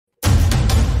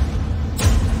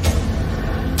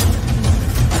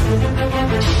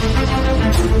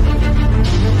Hey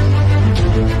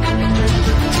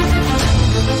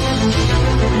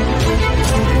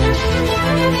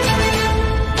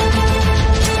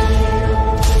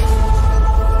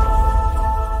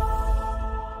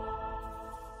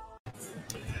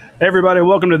everybody,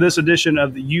 welcome to this edition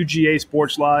of the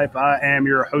UGASports Live. I am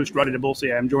your host, Radi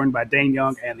Nabulsi. I am joined by Dayne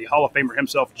Young and the Hall of Famer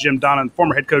himself, Jim Donnan,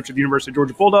 former head coach of the University of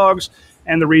Georgia Bulldogs,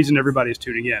 and the reason everybody is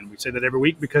tuning in. We say that every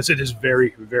week because it is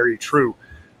very, very true.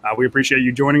 We appreciate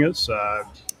you joining us.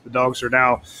 The Dogs are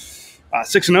now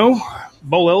 6-0,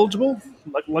 bowl eligible.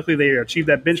 Luckily, they achieved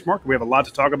that benchmark. We have a lot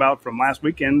to talk about from last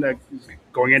weekend,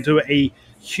 going into a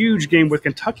huge game with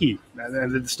Kentucky.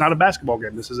 And it's not a basketball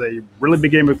game. This is a really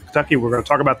big game with Kentucky. We're going to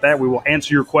talk about that. We will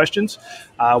answer your questions.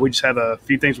 We just have a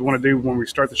few things we want to do when we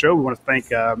start the show. We want to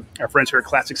thank our friends here at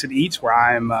Classic City Eats, where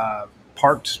I am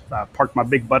parked my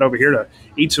big butt over here to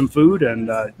eat some food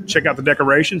and check out the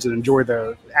decorations and enjoy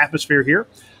the atmosphere here.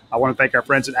 I want to thank our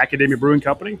friends at Academia Brewing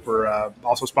Company for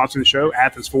also sponsoring the show.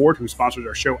 Athens Ford, who sponsors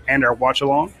our show and our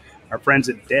watch-along. Our friends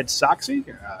at Dead Soxy.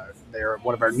 They're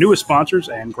one of our newest sponsors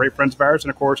and great friends of ours. And,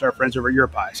 of course, our friends over at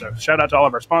Europie. So shout out to all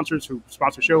of our sponsors who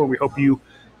sponsor the show, and we hope you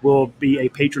will be a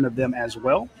patron of them as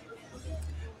well.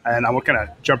 And I will kind of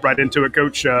jump right into it,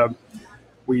 Coach.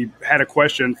 We had a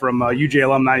question from UJ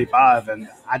Alum 95, and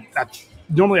I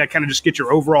normally I kind of just get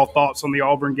your overall thoughts on the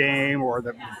Auburn game or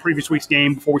the previous week's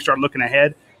game before we start looking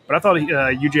ahead. But I thought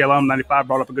UJ Alum 95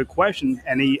 brought up a good question,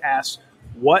 and he asked,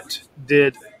 what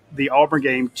did the Auburn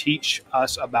game teach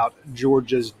us about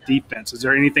Georgia's defense? Is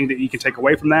there anything that you can take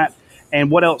away from that? And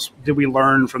what else did we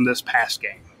learn from this past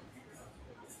game?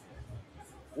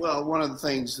 Well, one of the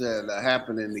things that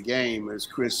happened in the game is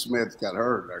Chris Smith got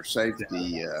hurt, our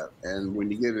safety. And when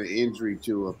you get an injury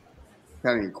to a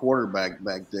kind of quarterback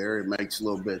back there, it makes it a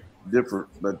little bit different.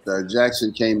 But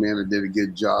Jackson came in and did a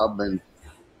good job. And,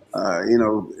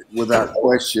 without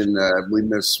question, we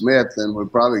missed Smith, and we're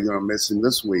probably going to miss him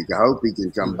this week. I hope he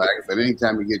can come back. But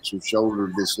anytime you get your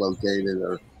shoulder dislocated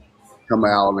or come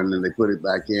out and then they put it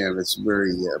back in, it's a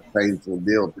very painful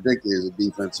deal, particularly as a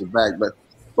defensive back. But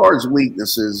as far as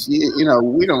weaknesses,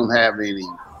 we don't have anything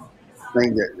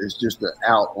that is just an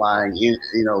outlying,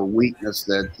 weakness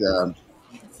that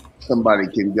somebody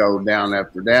can go down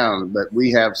after down. But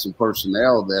we have some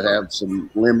personnel that have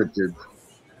some limited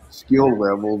skill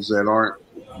levels that aren't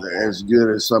as good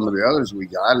as some of the others we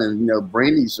got. And,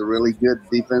 Brady's a really good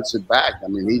defensive back. I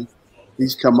mean,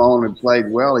 he's come on and played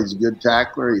well. He's a good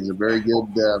tackler. He's a very good,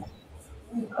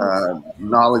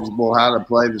 knowledgeable how to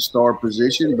play the star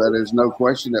position. But there's no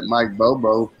question that Mike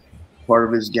Bobo, part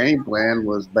of his game plan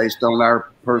was based on our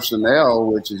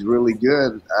personnel, which is really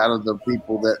good. Out of the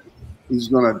people that he's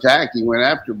going to attack, he went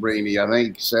after Brady. I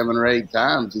think 7 or 8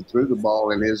 times he threw the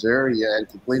ball in his area and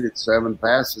completed 7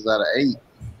 passes out of 8.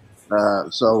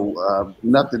 So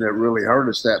nothing that really hurt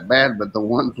us that bad. But the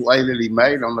one play that he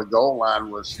made on the goal line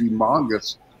was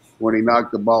humongous when he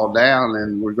knocked the ball down.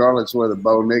 And regardless of whether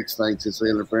Bo Nix thinks it's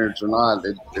interference or not,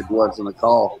 it wasn't a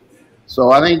call.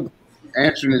 So I think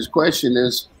answering his question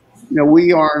is,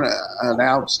 we aren't an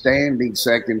outstanding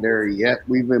secondary yet.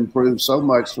 We've improved so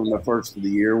much from the first of the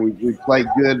year. We played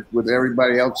good with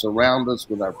everybody else around us,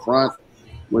 with our front,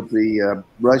 with the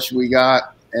rush we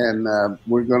got, and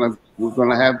we're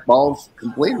gonna have balls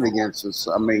completed against us.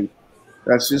 I mean,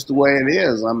 that's just the way it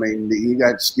is. I mean, you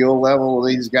got skill level of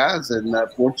these guys, and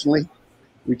fortunately,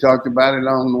 we talked about it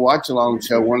on the Watch Along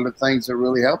show. One of the things that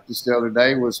really helped us the other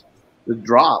day was the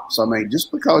drops. I mean,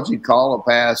 just because you call a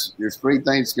pass, there's 3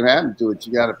 things can happen to it.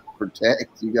 You got to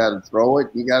protect, you got to throw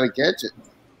it, you got to catch it.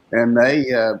 And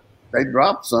they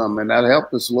dropped some, and that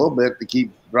helped us a little bit to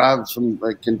keep drives from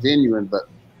continuing. But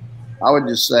I would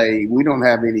just say we don't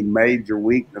have any major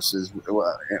weaknesses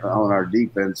on our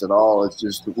defense at all. It's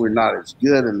just that we're not as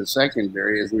good in the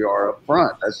secondary as we are up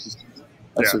front.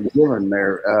 That's a given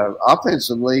there.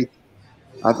 Offensively,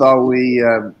 I thought we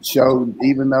showed,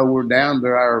 even though we're down to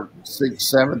our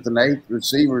 6th, 7th, and 8th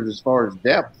receivers as far as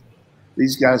depth,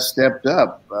 these guys stepped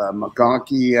up.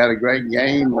 McConkey had a great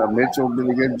game. Mitchell did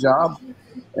a good job.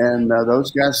 And those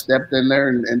guys stepped in there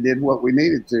and did what we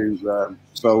needed to.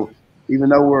 So even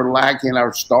though we're lacking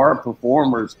our star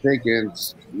performers,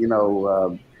 Pickens,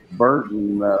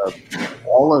 Burton,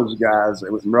 all those guys,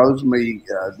 it was Rosemary,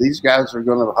 these guys are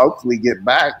going to hopefully get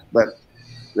back, but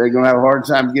they're going to have a hard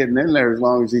time getting in there as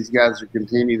long as these guys are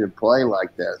continuing to play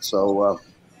like that. So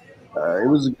it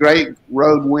was a great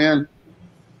road win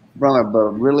in front of a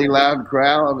really loud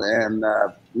crowd, and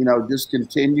just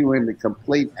continuing the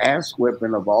complete ass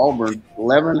whipping of Auburn,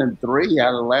 11-3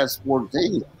 out of the last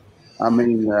 14. I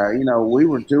mean, we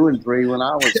were 2-3 when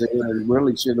I was here, and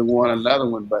really should have won another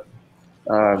one. But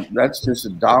That's just a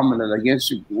dominant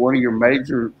against one of your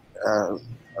major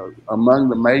among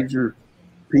the major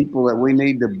people that we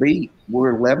need to beat.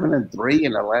 We're 11-3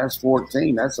 in the last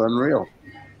 14. That's unreal.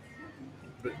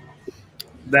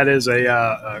 That is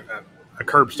a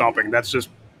curb stomping. That's just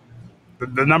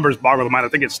the numbers boggle the mind. I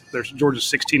think there's Georgia's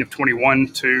 16 of 21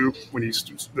 too. When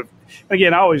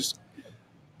again,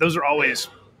 those are always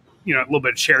a little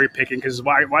bit of cherry picking because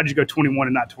why did you go 21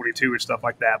 and not 22 and stuff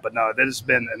like that? But no, that has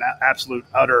been an absolute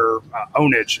utter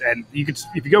ownage. And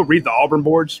if you go read the Auburn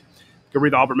boards, go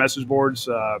read the Auburn message boards.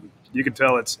 You can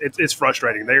tell it's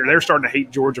frustrating. They're starting to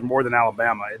hate Georgia more than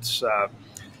Alabama. It's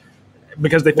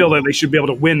because they feel that they should be able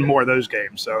to win more of those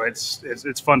games. So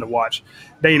it's fun to watch.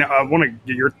 Dayne, I want to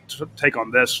get your take on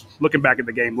this. Looking back at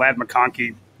the game, Ladd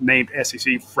McConkey named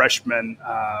SEC Freshman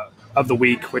of the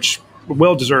Week, which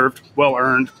well deserved, well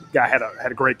earned. Guy had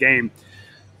a great game.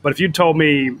 But if you told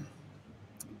me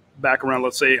back around,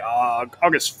 let's say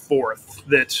August 4th,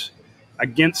 that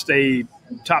against a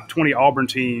top 20 Auburn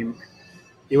team,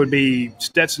 it would be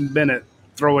Stetson Bennett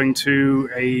throwing to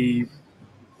a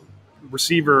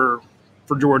receiver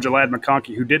for Georgia, Ladd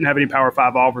McConkey, who didn't have any Power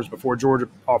 5 offers before Georgia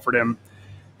offered him,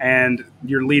 and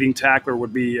your leading tackler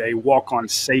would be a walk-on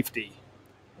safety.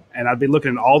 And I'd be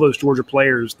looking at all those Georgia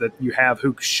players that you have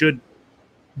who should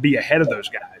be ahead of those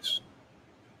guys.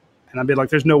 And I'd be like,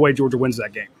 there's no way Georgia wins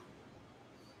that game.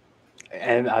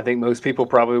 And I think most people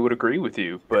probably would agree with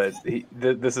you, but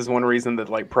this is one reason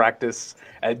that practice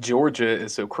at Georgia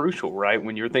is so crucial, right?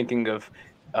 When you're thinking of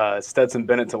Stetson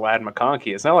Bennett to Ladd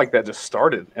McConkey, it's not like that just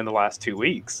started in the last 2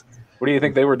 weeks. What do you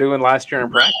think they were doing last year in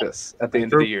practice at the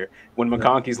end of the year when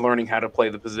McConkey's learning how to play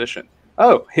the position?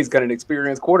 Oh, he's got an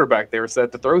experienced quarterback there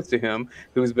set to throw to him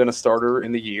who's been a starter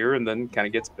in the year and then kind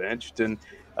of gets benched, and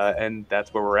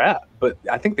that's where we're at. But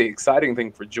I think the exciting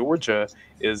thing for Georgia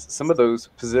is some of those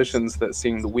positions that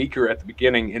seemed weaker at the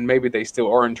beginning, and maybe they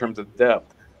still are in terms of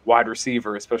depth, wide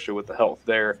receiver, especially with the health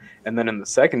there. And then in the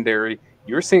secondary,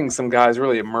 you're seeing some guys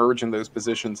really emerge in those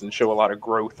positions and show a lot of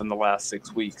growth in the last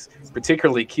 6 weeks,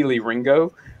 particularly Keely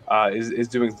Ringo. Is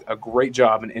doing a great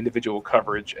job in individual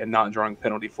coverage and not drawing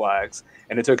penalty flags.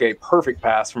 And it took a perfect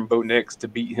pass from Bo Nix to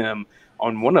beat him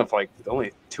on one of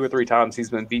only 2 or 3 times he's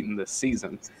been beaten this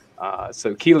season.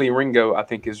 So Keely Ringo, I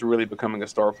think, is really becoming a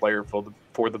star player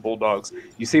for the Bulldogs.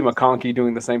 You see McConkey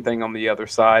doing the same thing on the other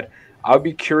side. I'll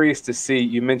be curious to see,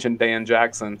 you mentioned Dan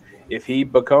Jackson, if he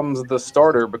becomes the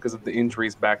starter because of the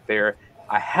injuries back there.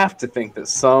 I have to think that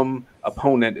some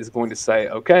opponent is going to say,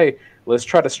 okay, let's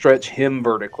try to stretch him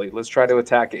vertically. Let's try to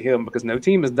attack at him because no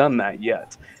team has done that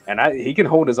yet. And he can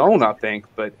hold his own, I think.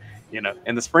 But,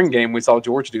 in the spring game, we saw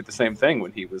George do the same thing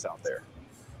when he was out there.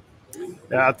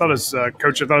 Yeah, I thought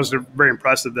Coach, it was very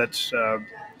impressive that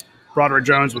Broderick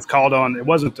Jones was called on. It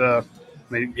wasn't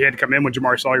he had to come in when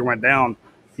Jamari Sawyer went down.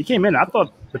 He came in, I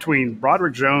thought, between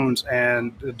Broderick Jones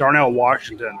and Darnell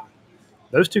Washington,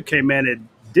 those two came in. It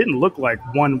didn't look like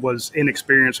one was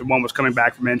inexperienced and one was coming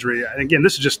back from injury. And again,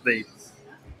 this is just the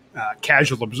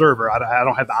casual observer. I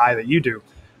don't have the eye that you do.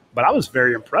 But I was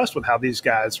very impressed with how these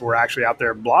guys were actually out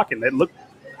there blocking. They looked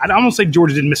 – I don't say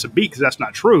Georgia didn't miss a beat because that's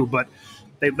not true, but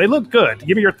they looked good.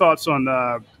 Give me your thoughts on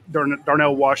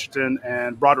Darnell Washington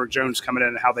and Broderick Jones coming in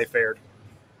and how they fared.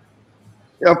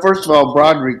 Yeah, first of all,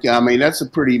 Broderick, that's a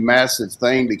pretty massive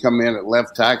thing to come in at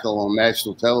left tackle on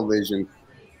national television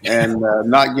and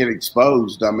not get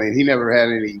exposed. He never had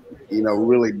any,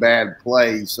 really bad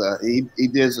plays. He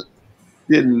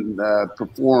didn't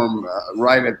perform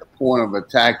right at the point of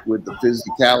attack with the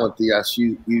physicality. I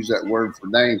use that word for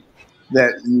Dayne,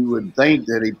 that you would think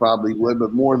that he probably would.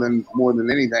 But more than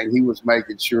anything, he was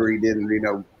making sure he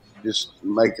didn't, just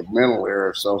make a mental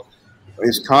error. So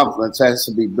his confidence has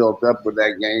to be built up with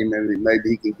that game, and maybe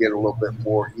he can get a little bit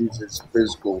more, use his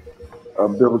physical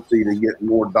ability to get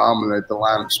more dominant at the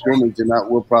line of scrimmage, and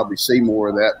we'll probably see more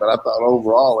of that. But I thought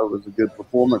overall it was a good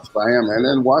performance by him. And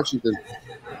then Washington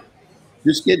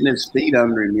just getting his feet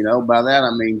under him, by that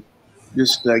I mean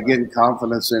just getting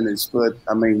confidence in his foot.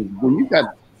 When you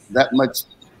got that much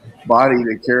body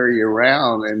to carry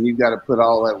around and you got to put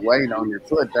all that weight on your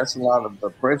foot, that's a lot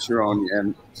of pressure on you.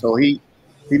 And so he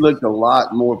looked a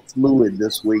lot more fluid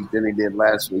this week than he did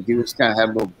last week. He was kind of had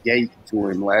a little gait to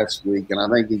him last week, and I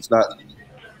think he's not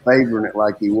favoring it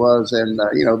like he was. And,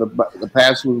 the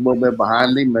pass was a little bit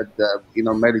behind him, but,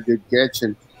 made a good catch.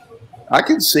 And I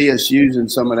can see us using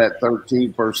some of that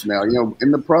 13 personnel.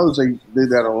 In the pros, they do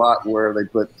that a lot where they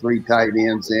put 3 tight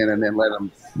ends in and then let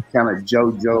them kind of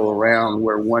JoJo around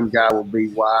where one guy will be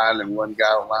wide and one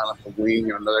guy will line up the wing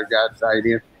and another guy tight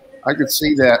end. I could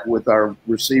see that with our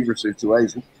receiver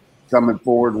situation, coming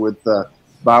forward with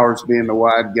Bowers being the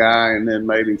wide guy and then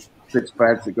maybe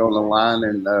Fitzpatrick on the line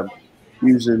and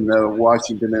using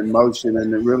Washington in motion,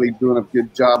 and they're really doing a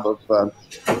good job of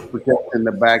protecting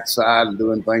the backside and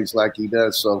doing things like he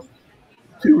does. So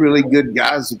two really good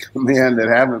guys to come in that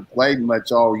haven't played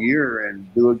much all year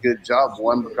and do a good job.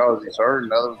 One because he's hurt,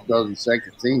 another because he's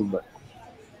second team. But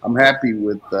I'm happy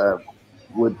with the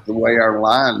way our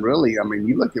line really. I mean,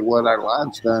 you look at what our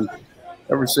line's done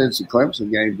ever since the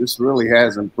Clemson game. This really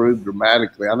has improved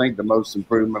dramatically. I think the most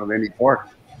improvement of any part.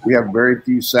 We have very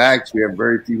few sacks. We have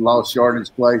very few lost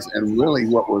yardage plays, and really,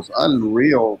 what was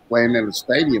unreal playing in a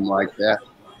stadium like that.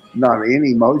 Not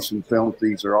any motion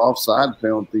penalties or offside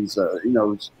penalties.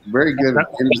 It's very good. I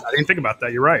didn't think about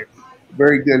that. You're right.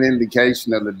 Very good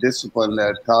indication of the discipline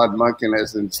that Todd Monken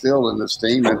has instilled in this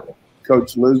team, and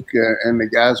Coach Luke and the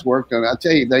guys worked on. I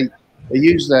tell you, they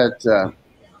use that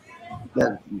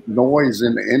noise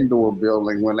in the indoor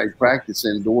building when they practice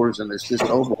indoors, and it's just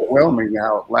overwhelming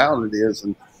how loud it is.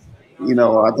 And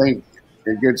I think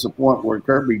it gets a point where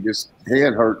Kirby just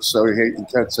head hurts, so he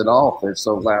cuts it off. It's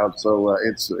so loud. So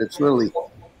it's really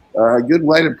a good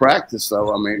way to practice,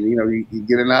 though. I mean, you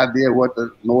get an idea of what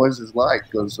the noise is like.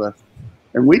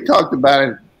 And we talked about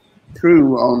it,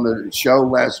 True, on the show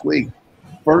last week.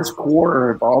 First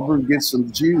quarter, if Auburn gets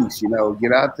some juice,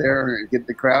 get out there and get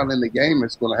the crowd in the game,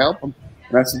 it's going to help them.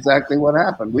 And that's exactly what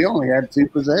happened. We only had 2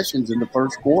 possessions in the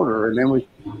first quarter, and then we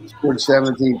scored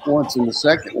 17 points in the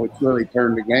second, which really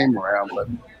turned the game around. But,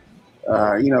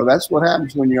 that's what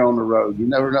happens when you're on the road. You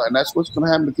never know. And that's what's going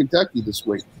to happen to Kentucky this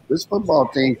week. This football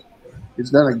team has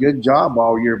done a good job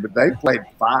all year, but they played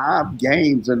 5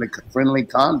 games in the friendly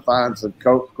confines of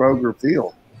Kroger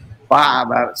Field.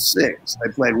 5 out of 6.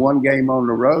 They played 1 game on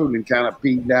the road and kind of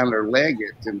peed down their leg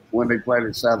when they played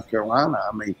in South Carolina.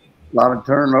 I mean, a lot of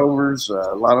turnovers,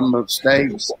 a lot of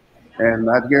mistakes, and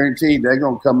I guarantee they're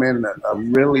going to come in a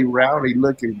really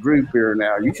rowdy-looking group here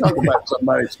now. You talk about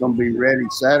somebody that's going to be ready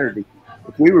Saturday.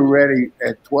 If we were ready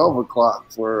at 12 o'clock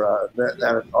for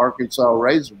that Arkansas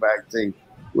Razorback team,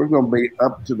 we're going to be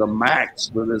up to the max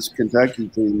for this Kentucky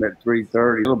team at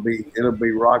 3:30. It'll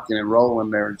be rocking and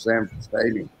rolling there in Sanford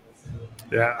Stadium.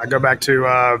 Yeah, I go back to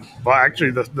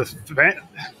actually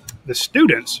the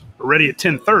students are ready at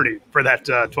 10:30 for that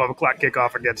 12 o'clock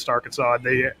kickoff against Arkansas.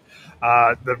 The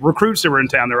recruits that were in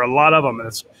town, there are a lot of them, and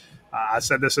it's I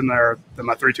said this in my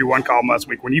 3-2-1 column last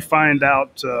week. When you find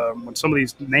out when some of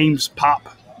these names pop,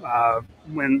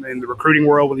 when in the recruiting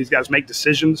world, when these guys make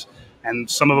decisions, and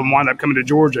some of them wind up coming to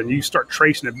Georgia, and you start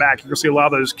tracing it back, you're going to see a lot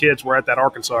of those kids were at that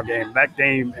Arkansas game. That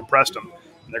game impressed them.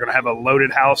 They're going to have a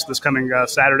loaded house this coming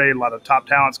Saturday. A lot of top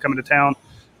talents coming to town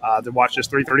to watch this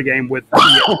 3:30 game with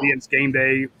ESPN's Game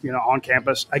Day, on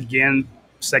campus again.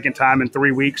 Second time in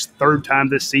 3 weeks, third time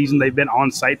this season they've been on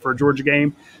site for a Georgia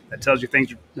game. That tells you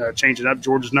things are changing up.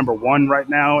 Georgia's number 1 right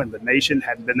now in the nation.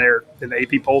 Hadn't been there in the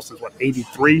AP poll since,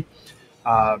 83.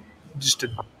 Just a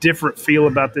different feel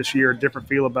about this year, a different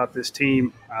feel about this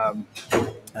team.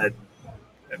 But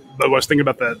I was thinking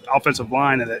about the offensive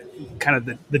line and kind of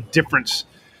the difference.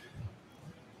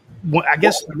 I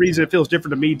guess the reason it feels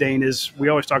different to me, Dayne, is we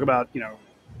always talk about,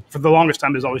 for the longest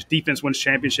time, there's always defense wins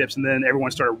championships, and then everyone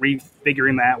started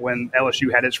refiguring that when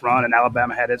LSU had its run and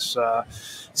Alabama had its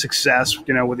success,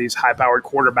 with these high-powered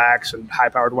quarterbacks and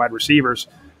high-powered wide receivers.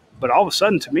 But all of a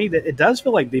sudden, to me, that it does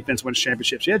feel like defense wins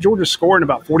championships. Yeah, Georgia's scoring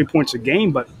about 40 points a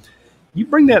game, but you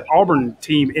bring that Auburn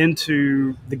team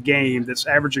into the game that's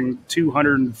averaging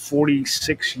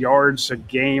 246 yards a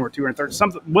game or 230,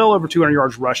 something well over 200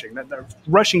 yards rushing. That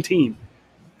rushing team,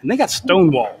 and they got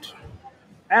stonewalled,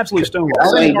 absolutely stonewalled.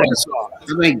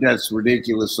 I think that's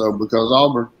ridiculous, though, because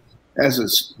Auburn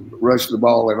hasn't rushed the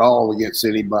ball at all against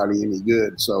anybody any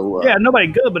good. So yeah, nobody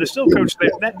good, but it's still, Coach.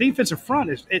 That defensive front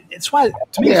it's why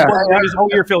to me this whole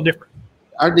year feel different.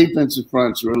 Our defensive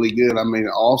front's really good. I mean,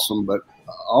 awesome, but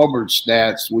Auburn's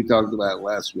stats, we talked about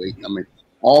last week. I mean,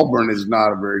 Auburn is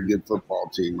not a very good football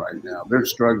team right now. They're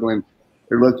struggling.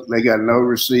 They got no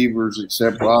receivers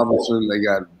except Robinson. They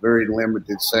got very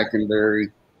limited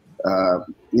secondary.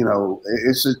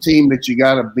 It's a team that you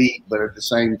got to beat, but at the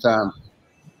same time,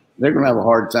 they're going to have a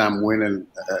hard time winning.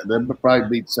 They'll probably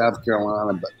beat South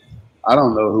Carolina, but I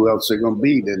don't know who else they're going to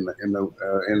beat in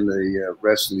the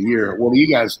rest of the year. What do you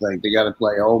guys think? They got to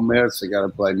play Ole Miss. They got to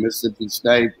play Mississippi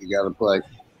State. They got to play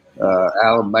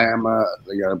Alabama.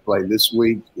 They got to play this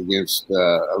week against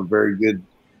a very good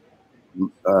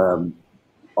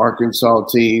Arkansas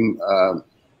team.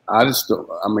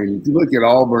 If you look at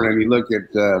Auburn and you look at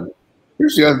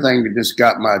here's the other thing that just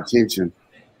got my attention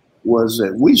was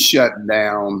that we shut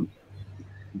down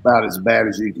about as bad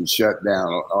as you can shut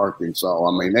down Arkansas.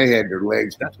 I mean, they had their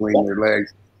legs between their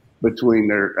legs.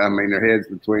 their heads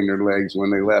between their legs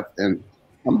when they left. And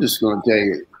I'm just going to tell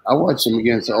you, I watched them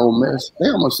against Ole Miss. They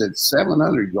almost had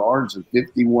 700 yards and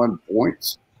 51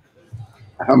 points.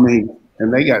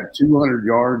 And they got 200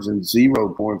 yards and 0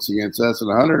 points against us,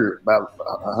 and about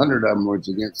 100 of them was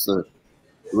against the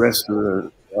rest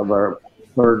of our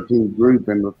third team group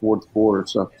in the fourth quarter.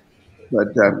 So, but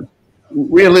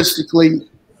realistically,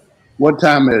 what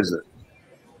time is it?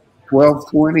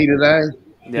 12:20 today.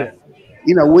 Yeah.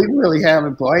 We really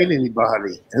haven't played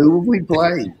anybody. Who have we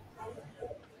played?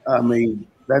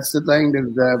 That's the thing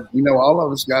that all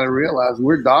of us got to realize.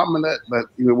 We're dominant, but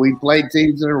we play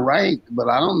teams that are ranked. But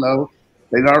I don't know.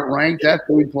 They aren't ranked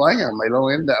after we play them. They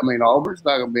don't end up. Auburn's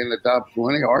not going to be in the top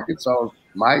 20. Arkansas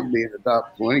might be in the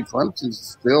top 20.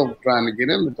 Clemson's still trying to get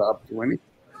in the top 20.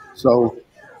 So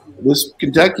this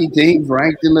Kentucky team's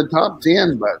ranked in the top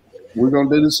 10, but we're going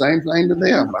to do the same thing to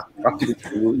them.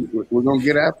 We're going to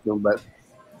get after them, but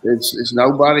it's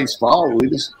nobody's fault.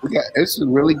 It's a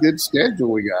really good schedule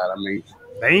we got.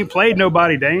 They ain't played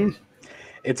nobody, Dane.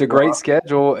 It's a great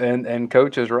schedule, and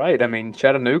Coach is right.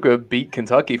 Chattanooga beat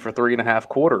Kentucky for 3.5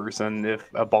 quarters, and if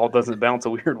a ball doesn't bounce a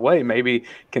weird way, maybe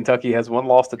Kentucky has one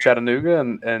loss to Chattanooga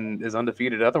and is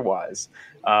undefeated otherwise.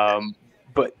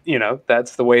 But,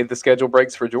 that's the way the schedule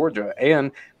breaks for Georgia.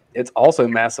 And it's also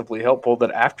massively helpful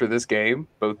that after this game,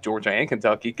 both Georgia and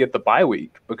Kentucky get the bye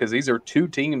week, because these are two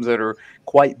teams that are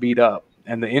quite beat up.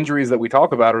 And the injuries that we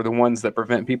talk about are the ones that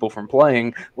prevent people from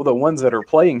playing. Well, the ones that are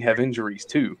playing have injuries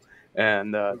too.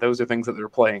 And those are things that they're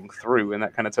playing through, and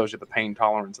that kind of tells you the pain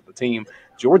tolerance of the team.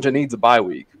 Georgia needs a bye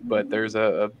week, but there's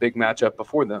a big matchup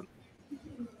before them.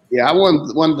 Yeah,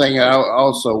 one thing I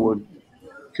also would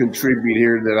contribute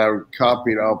here that I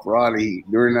copied off Radi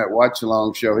during that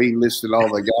watch-along show. He listed all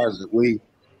the guys that we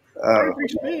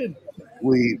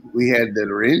had that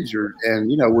are injured, and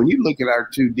when you look at our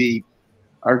 2 deep,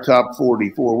 our top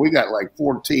 44, we got like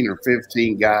 14 or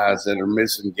 15 guys that are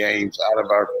missing games out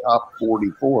of our top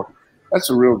 44. That's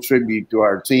a real tribute to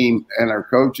our team and our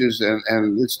coaches, and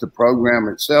it's the program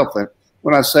itself. And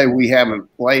when I say we haven't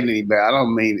played anybody, I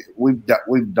don't mean we've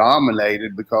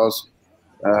dominated, because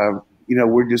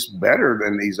we're just better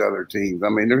than these other teams.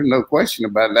 There's no question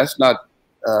about it. That's not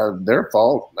their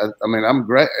fault. I'm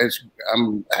great.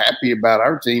 I'm happy about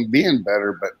our team being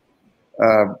better, but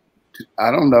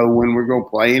I don't know when we're going to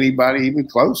play anybody even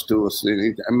close to us.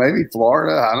 Maybe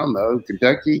Florida. I don't know.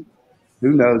 Kentucky.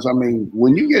 Who knows?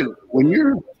 When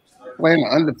you're playing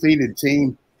an undefeated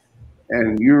team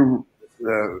and you're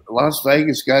Las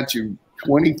Vegas got you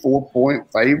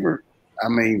 24-point favorite,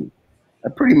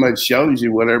 that pretty much shows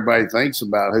you what everybody thinks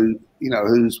about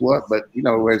who's what. But,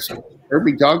 as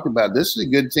Herbie talked about, this is a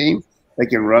good team. They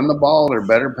can run the ball. They're a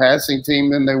better passing team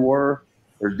than they were.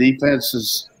 Their defense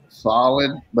is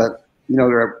solid, but,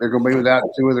 they're going to be without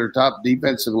 2 of their top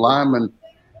defensive linemen.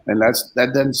 And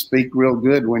that doesn't speak real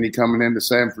good when you're coming into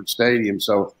Sanford Stadium.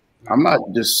 So I'm not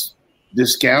just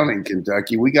discounting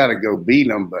Kentucky. We got to go beat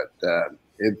them, but at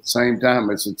the same time,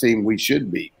 it's a team we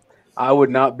should beat. I would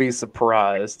not be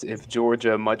surprised if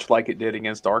Georgia, much like it did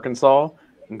against Arkansas,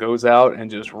 goes out and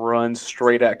just runs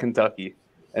straight at Kentucky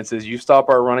and says, you stop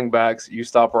our running backs, you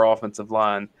stop our offensive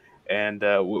line, and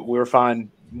we're fine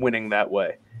winning that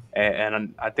way.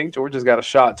 And I think Georgia's got a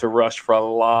shot to rush for a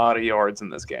lot of yards in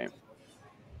this game.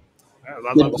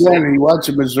 You watch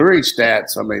the Missouri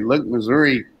stats. Look,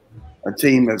 Missouri, a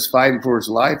team that's fighting for its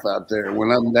life out there,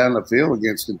 went up and down the field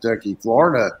against Kentucky.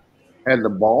 Florida had the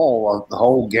ball the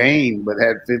whole game, but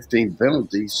had 15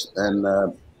 penalties and,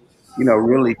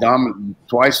 really dominant,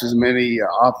 twice as many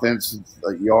offensive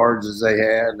yards as they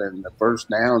had, and the first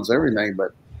downs, everything.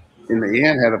 But in the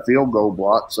end, had a field goal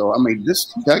block. So,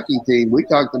 this Kentucky team, we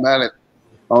talked about it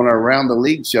on our Around the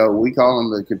League show. We call them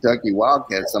the Kentucky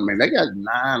Wildcats. They got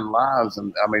 9 lives,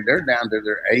 and they're down to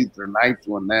their 8th or 9th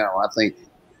one now. I think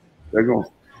they're going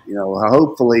to,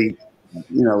 hopefully,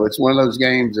 it's one of those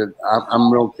games that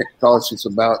I'm real cautious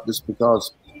about, just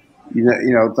because,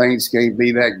 things can't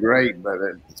be that great. But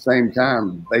at the same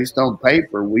time, based on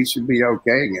paper, we should be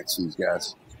okay against these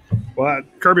guys. Well,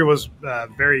 Kirby was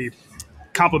very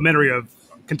complimentary of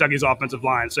Kentucky's offensive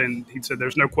line, he said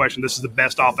there's no question this is the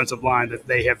best offensive line that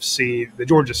they have seen, that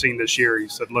Georgia's seen this year. He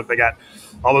said, look, they got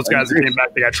all those guys that came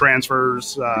back, they got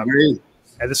transfers, and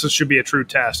this should be a true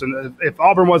test. And if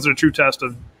Auburn wasn't a true test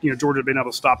of Georgia being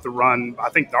able to stop the run, I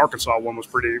think the Arkansas one was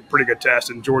pretty good test,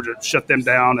 and Georgia shut them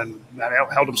down and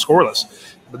held them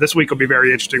scoreless. But this week will be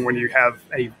very interesting when you have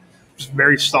a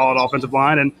very solid offensive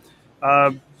line, and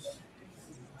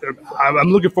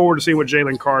I'm looking forward to seeing what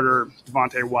Jalen Carter,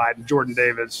 Devontae White, Jordan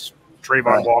Davis,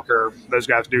 Trayvon Walker, those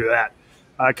guys do that.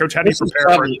 Coach, how do you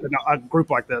prepare for a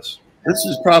group like this? This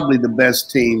is probably the best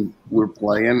team we're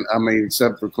playing. I mean,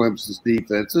 except for Clemson's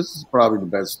defense, this is probably the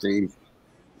best team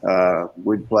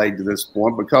we've played to this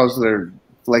point because of their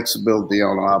flexibility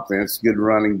on offense. Good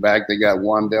running back. They got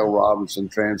Wandale Robinson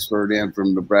transferred in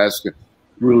from Nebraska.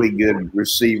 Really good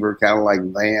receiver, kind of like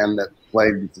Van that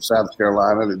played for South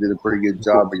Carolina that did a pretty good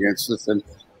job against us. And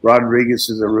Rodriguez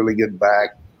is a really good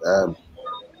back.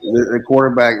 The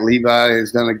quarterback, Levi,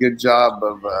 has done a good job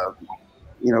of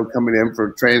coming in for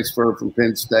a transfer from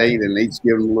Penn State, and he's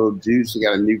given them a little juice. They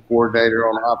got a new coordinator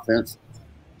on offense.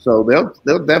 So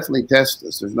they'll definitely test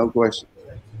us. There's no question.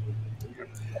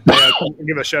 I'll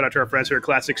give a shout out to our friends here at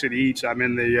Classic City Eats. I'm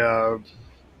in the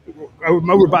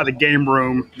over by the game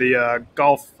room. The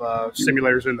golf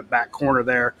simulators in the back corner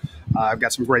there. I've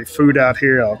got some great food out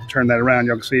here. I'll turn that around.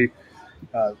 Y'all can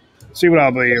see what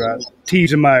I'll be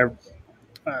teasing my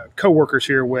coworkers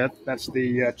here with. That's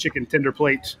the chicken tender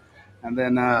plates. And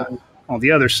then on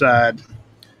the other side,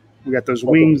 we got those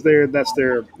wings there. That's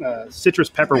their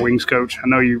citrus pepper wings, Coach. I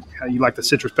know you like the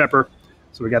citrus pepper,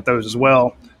 so we got those as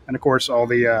well. And, of course, all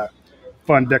the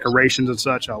fun decorations and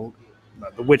such, the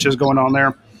witches going on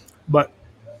there. But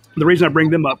the reason I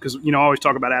bring them up, because, I always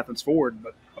talk about Athens Ford,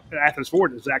 but Athens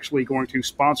Ford is actually going to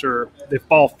sponsor the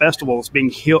fall festival that's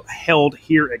being held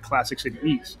here at Classic City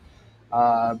Eats.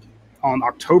 On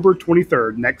October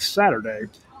 23rd, next Saturday,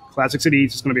 Classic City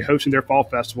Eats is going to be hosting their fall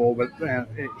festival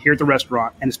here at the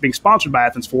restaurant, and it's being sponsored by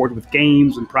Athens Ford with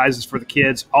games and prizes for the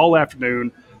kids all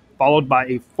afternoon, followed by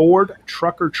a Ford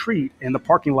truck or treat in the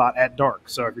parking lot at dark.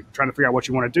 So if you're trying to figure out what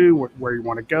you want to do, where you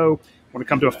want to go, want to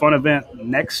come to a fun event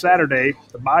next Saturday,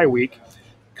 the bye week,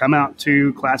 come out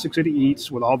to Classic City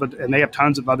Eats with and they have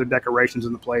tons of other decorations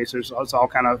in the place. It's all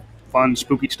kind of fun,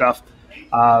 spooky stuff.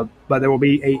 But there will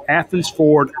be a Athens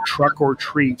Ford truck or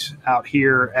treat out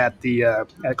here at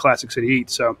Classic City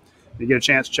Eats. So if you get a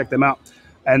chance, check them out.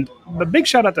 And a big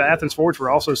shout out to Athens Ford for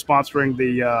also sponsoring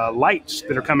the lights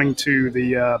that are coming to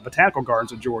the Botanical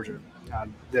Gardens of Georgia.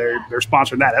 They're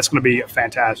sponsoring that. That's going to be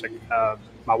fantastic.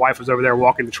 My wife was over there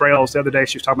walking the trails the other day.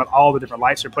 She was talking about all the different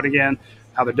lights they're putting in,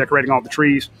 how they're decorating all the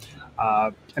trees.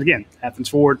 And again, Athens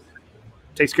Ford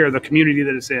takes care of the community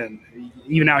that it's in,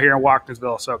 even out here in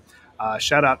Watkinsville. So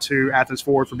shout out to Athens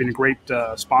Ford for being a great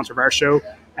sponsor of our show.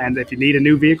 And if you need a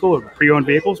new vehicle or pre-owned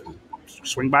vehicles,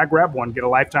 swing by, grab one. Get a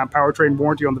lifetime powertrain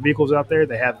warranty on the vehicles out there.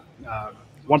 They have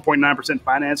 1.9%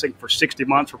 financing for 60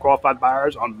 months for qualified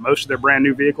buyers on most of their brand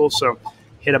new vehicles. So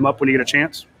hit them up when you get a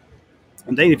chance.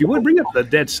 And Dayne, if you would bring up the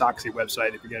Dead Soxy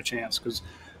website if you get a chance, because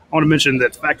I want to mention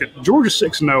that the fact that Georgia's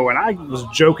 6-0, and I was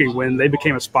joking when they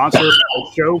became a sponsor of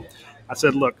the show. I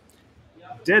said, look,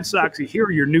 Dead Soxy, here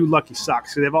are your new lucky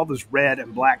socks. So they have all those red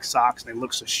and black socks, and they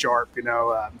look so sharp.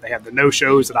 They have the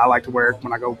no-shows that I like to wear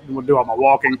when I go do all my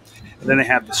walking. And then they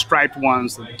have the striped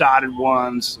ones, the dotted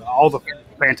ones, all the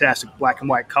fantastic black and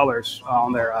white colors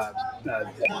on their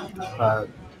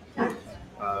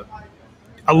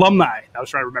alumni. I was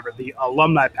trying to remember the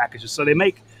alumni packages. So they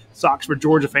make socks for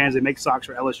Georgia fans. They make socks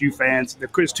for LSU fans.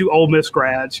 There's 2 Ole Miss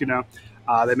grads,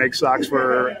 They make socks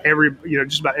for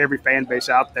just about every fan base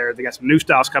out there. They got some new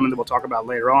styles coming that we'll talk about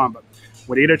later on. But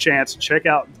when you get a chance, check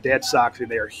out Dead Soxy.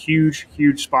 They are huge,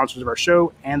 huge sponsors of our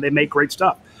show, and they make great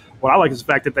stuff. What I like is the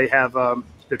fact that they have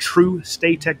the true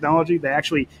state technology. They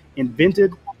actually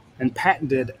invented and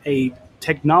patented a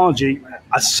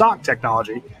sock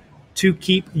technology to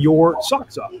keep your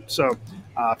socks up. So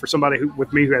for somebody who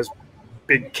has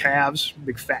big calves,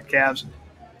 big fat calves,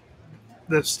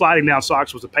 the sliding down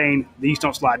socks was a pain. These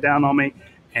don't slide down on me.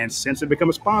 And since they've become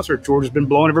a sponsor, Georgia's been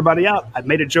blowing everybody out. I've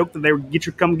made a joke that they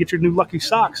would come get your new lucky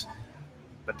socks.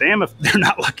 But damn if they're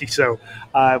not lucky. So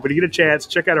when you get a chance,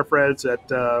 check out our friends at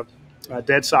Dead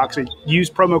Soxy. Use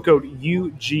promo code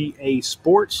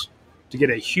UGASports to get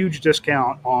a huge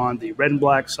discount on the red and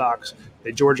black socks,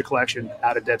 the Georgia collection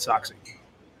out of Dead Soxy.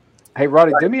 Hey,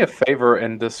 Roddy, do me a favor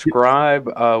and describe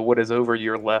what is over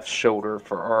your left shoulder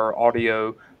for our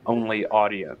audio-only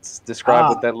audience. Describe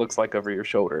what that looks like over your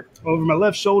shoulder. Over my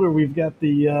left shoulder, we've got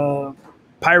the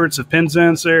Pirates of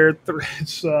Penzance there.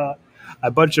 It's a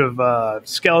bunch of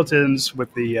skeletons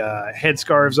with the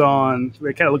headscarves on.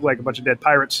 They kind of look like a bunch of dead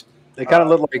pirates. They kind of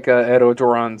look like Ed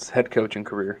Ogeron's head coaching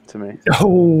career to me.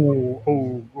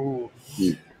 Oh.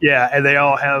 Yeah, and they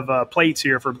all have plates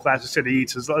here from Classic City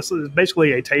Eats. It's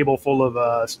basically a table full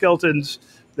of skeletons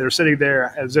that are sitting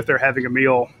there as if they're having a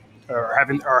meal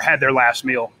or had their last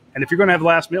meal. And if you're going to have the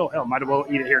last meal, hell, might as well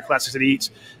eat it here at Classic City Eats.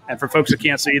 And for folks that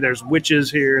can't see, there's witches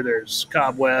here, there's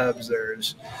cobwebs,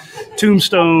 there's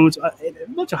tombstones, a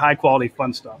bunch of high-quality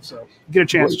fun stuff. So get a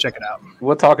chance to check it out.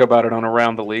 We'll talk about it on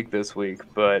Around the League this week,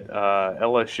 but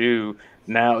LSU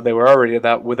Now they were already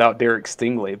without Derek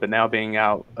Stingley, but now being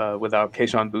out without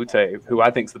Keishon Butte, who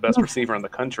I think is the best receiver in the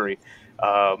country,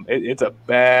 it's a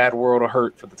bad world of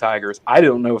hurt for the Tigers. I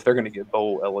don't know if they're going to get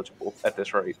bowl eligible at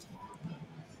this rate.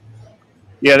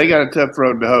 Yeah, they got a tough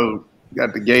road to hoe.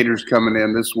 Got the Gators coming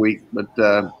in this week, but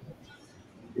they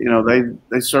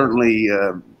certainly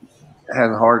had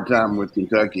a hard time with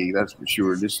Kentucky. That's for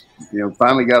sure. Just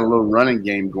finally got a little running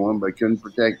game going, but couldn't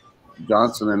protect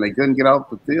Johnson, and they couldn't get off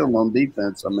the field on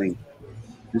defense. I mean,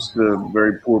 just a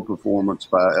very poor performance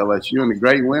by LSU, and a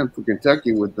great win for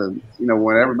Kentucky with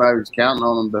when everybody was counting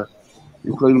on them to,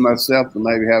 including myself, to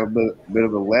maybe have a bit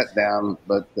of a letdown.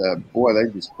 But boy, they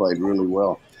just played really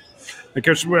well.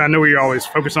 Because I know we always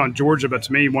focus on Georgia, but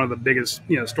to me, one of the biggest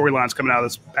storylines coming out of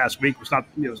this past week was not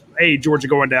Georgia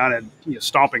going down and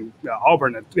stomping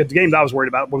Auburn. At the games I was worried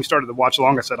about when we started to watch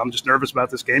along, I said I'm just nervous about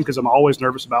this game because I'm always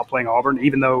nervous about playing Auburn,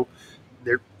 even though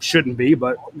there shouldn't be.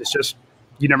 But it's just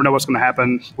you never know what's going to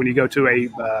happen when you go to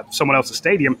a someone else's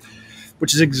stadium,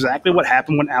 which is exactly what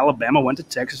happened when Alabama went to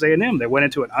Texas A&M. They went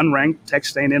into an unranked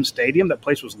Texas A&M stadium. That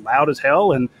place was loud as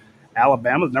hell, and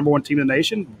Alabama, the number one team in the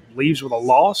nation, leaves with a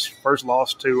loss. First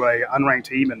loss to a unranked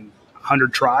team in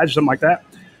 100 tries, something like that.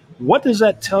 What does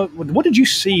that tell? What did you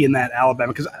see in that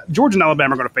Alabama? Because Georgia and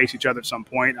Alabama are going to face each other at some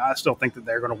point. I still think that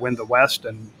they're going to win the West,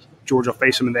 and Georgia will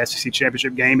face them in the SEC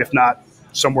championship game, if not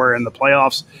somewhere in the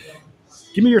playoffs.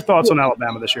 Give me your thoughts on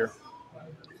Alabama this year.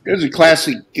 There's a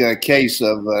classic case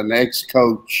of an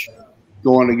ex-coach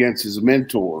going against his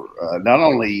mentor. Not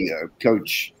only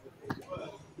Coach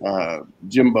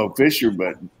Jimbo Fisher,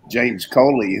 but James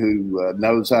Coley, who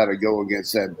knows how to go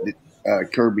against that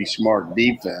Kirby Smart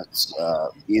defense.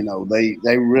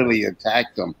 They really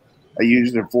attacked them. They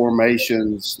used their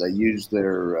formations. They used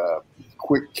their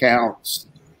quick counts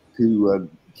to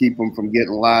keep them from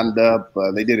getting lined up.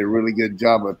 They did a really good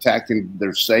job of attacking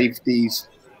their safeties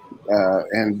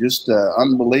and just an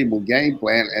unbelievable game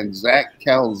plan. And Zach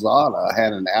Calzada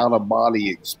had an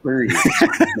out-of-body experience.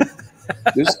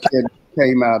 This kid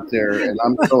came out there, and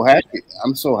I'm so happy.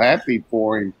 I'm so happy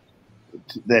for him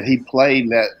that he played.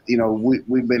 That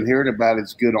we've been hearing about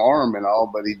his good arm and all,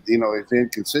 but his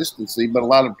inconsistency, but a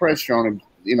lot of pressure on him.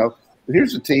 But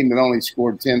here's a team that only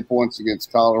scored 10 points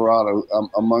against Colorado,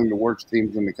 among the worst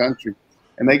teams in the country,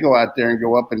 and they go out there and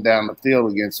go up and down the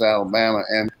field against Alabama.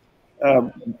 And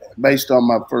based on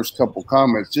my first couple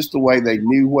comments, just the way they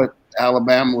knew what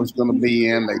Alabama was going to be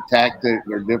in, they tackled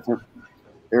their different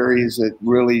areas that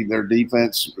really their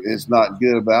defense is not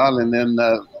good about. And then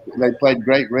they played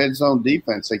great red zone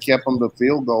defense. They kept them to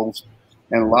field goals.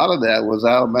 And a lot of that was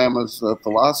Alabama's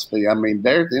philosophy. I mean,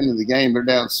 they're at the end of the game, they're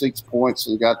down 6 points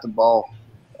and got the ball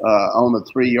on the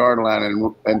 3-yard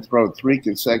line and throw 3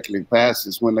 consecutive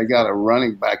passes. When they got a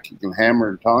running back who can hammer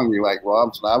and tong you like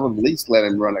Robinson, I would at least let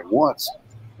him run it once.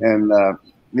 And,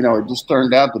 it just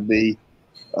turned out to be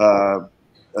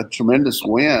a tremendous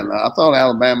win. I thought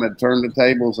Alabama had turned the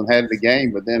tables and had the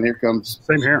game, but then here comes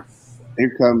the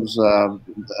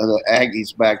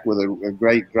Aggies back with a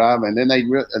great drive, and then they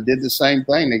did the same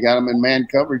thing. They got them in man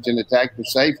coverage and attacked their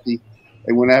safety.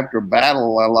 They went after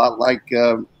Battle a lot like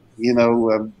Bo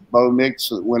Nix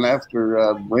went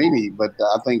after Rainey, but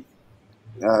I think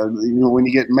when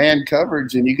you get man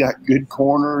coverage and you got good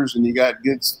corners and you got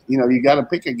good, you got to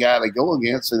pick a guy to go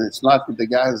against, and it's not that the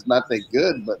guy is not that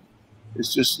good, but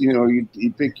it's just, you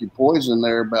pick your poison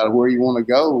there about where you want to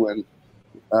go. And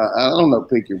I don't know,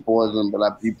 pick your poison,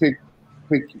 but you pick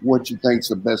what you think's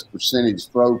the best percentage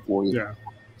throw for you. Yeah.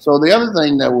 So the other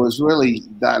thing that was really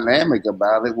dynamic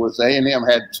about it was A&M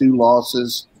had 2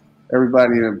 losses.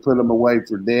 Everybody had put them away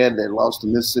for dead. They lost to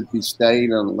Mississippi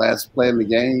State on the last play of the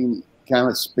game, kind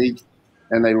of speak,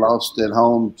 and they lost at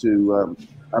home to,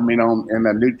 in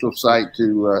a neutral site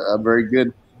to a very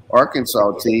good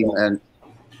Arkansas team.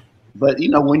 But,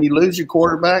 when you lose your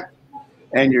quarterback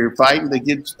and you're fighting to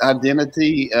get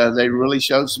identity, they really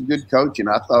showed some good coaching.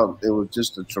 I thought it was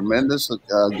just a tremendous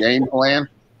game plan.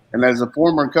 And as a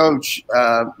former coach,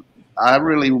 I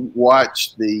really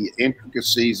watched the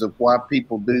intricacies of why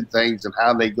people do things and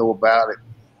how they go about it.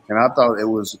 And I thought it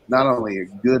was not only a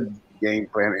good game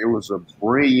plan, it was a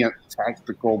brilliant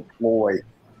tactical ploy,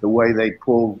 the way they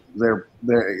pulled their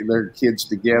kids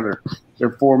together,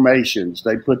 their formations.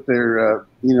 They put their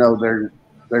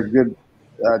good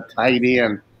tight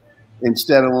end,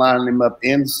 instead of lining him up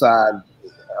inside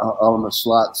on the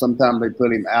slot, sometimes they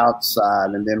put him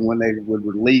outside, and then when they would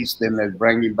release, then they'd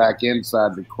bring him back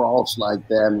inside to cross like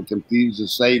that and confuse the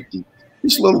safety.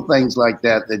 Just little things like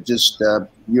that just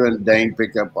you and Dayne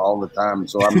pick up all the time,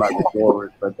 so I'm not going to go over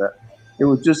it, but it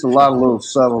was just a lot of little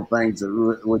subtle things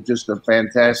that were just a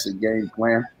fantastic game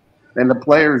plan. and the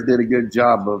players did a good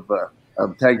job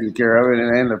of taking care of it,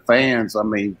 and the fans. I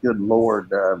mean, good Lord,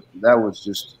 that was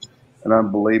just an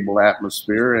unbelievable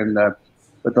atmosphere. And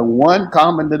but the one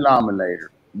common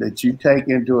denominator that you take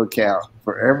into account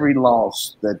for every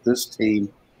loss that this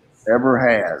team ever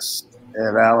has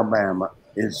at Alabama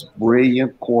is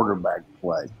brilliant quarterback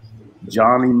play.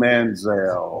 Johnny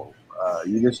Manziel.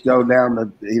 You just go down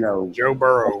to, Joe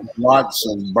Burrow,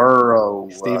 Watson, Burrow,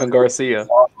 Stephen Garcia,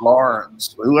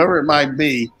 Lawrence, whoever it might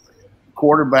be.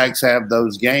 Quarterbacks have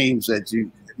those games that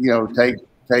you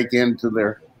take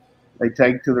into they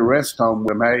take to the rest home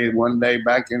with them. Hey, one day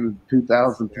back in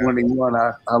 2021,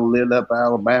 I lit up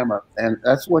Alabama, and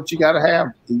that's what you got to have.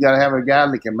 You got to have a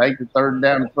guy that can make the third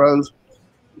down throws,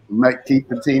 keep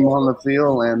the team on the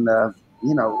field, and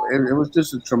it was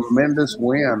just a tremendous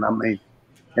win. I mean,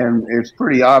 and it's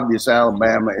pretty obvious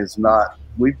Alabama is not.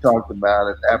 We've talked about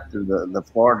it after the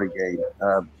Florida game.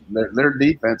 Their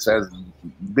defense has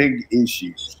big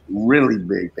issues, really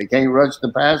big. They can't rush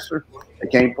the passer. They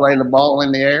can't play the ball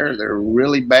in the air. They're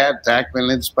really bad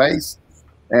tackling in space.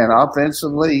 And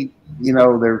offensively,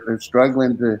 they're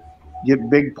struggling to get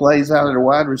big plays out of their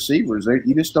wide receivers.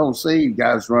 You just don't see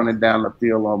guys running down the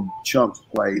field on chunk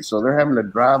plays. So they're having to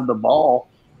drive the ball.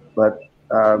 But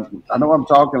I know I'm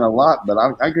talking a lot, but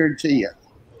I guarantee you,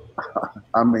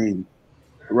 I mean,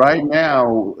 right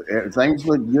now, things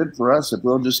look good for us if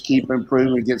we'll just keep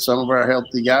improving and get some of our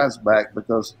healthy guys back,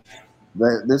 because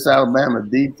this Alabama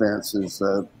defense is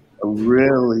a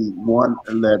really one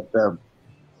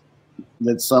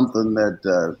that's something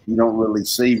that you don't really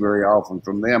see very often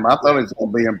from them. I thought it was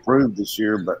going to be improved this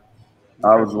year, but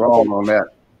I was wrong on that.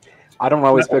 I don't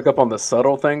always pick up on the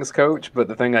subtle things, Coach, but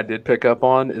the thing I did pick up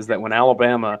on is that when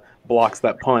Alabama blocks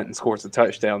that punt and scores a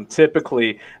touchdown,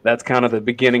 typically that's kind of the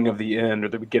beginning of the end or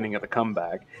the beginning of the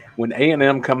comeback. When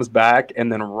A&M comes back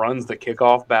and then runs the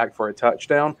kickoff back for a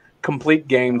touchdown, complete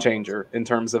game changer in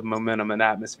terms of momentum and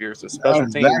atmosphere. So special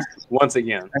teams, once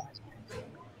again.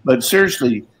 But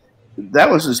seriously, that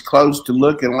was as close to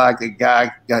looking like a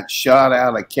guy got shot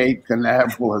out of Cape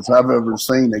Canaveral as I've ever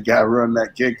seen a guy run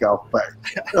that kickoff back.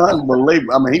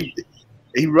 Unbelievable. I mean,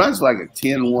 he runs like a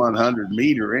 10-100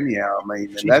 meter anyhow. I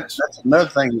mean, and that's another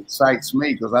thing that excites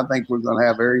me, because I think we're going to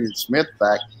have Arian Smith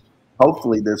back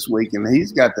hopefully this week, and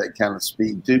he's got that kind of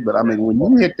speed too. But, I mean, when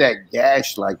you hit that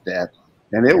gash like that,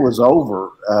 and it was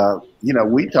over,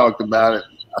 we talked about it,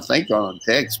 I think, on a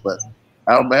text, but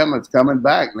Alabama's coming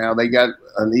back now. They got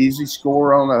an easy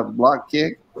score on a block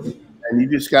kick, and you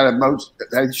just got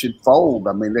they should fold.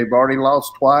 I mean, they've already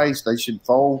lost twice. They should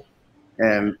fold.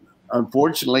 And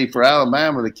unfortunately for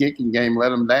Alabama, the kicking game let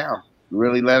them down,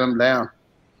 really let them down.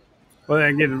 Well,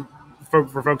 again, for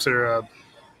folks that are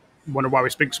wonder why we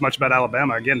speak so much about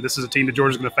Alabama, again, this is a team that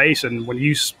Georgia's going to face. And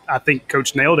I think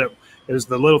Coach nailed it, is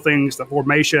the little things, the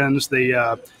formations,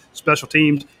 the special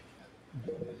teams.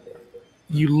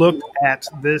 You looked at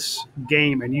this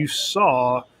game and you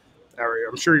saw,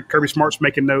 I'm sure Kirby Smart's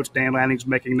making notes, Dan Lanning's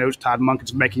making notes, Todd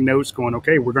Monken's making notes, going,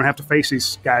 okay, we're going to have to face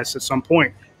these guys at some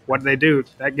point. What do they do?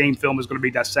 That game film is going to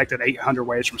be dissected 800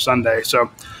 ways from Sunday.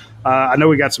 So I know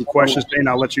we got some questions, Dan.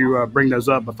 I'll let you bring those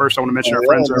up. But first, I want to mention our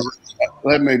friends over.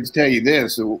 Let me tell you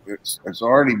this. It's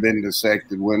already been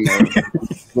dissected. When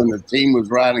the team was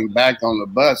riding back on the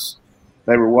bus,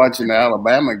 they were watching the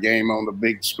Alabama game on the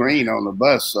big screen on the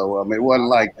bus. So, I mean, it wasn't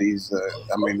like these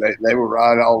they were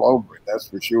right all over it, that's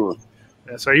for sure.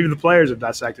 Yeah, so even the players have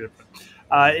dissected it.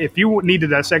 If you need to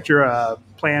dissect your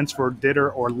plans for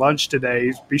dinner or lunch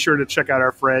today, be sure to check out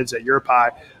our friends at Your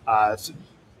Pie.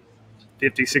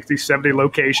 50, 60, 70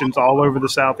 locations all over the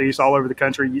Southeast, all over the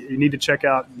country. You need to check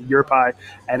out Your Pie.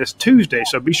 And it's Tuesday,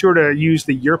 so be sure to use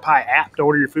the Your Pie app to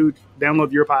order your food. Download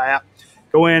the Your Pie app.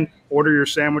 Go in, order your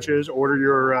sandwiches, order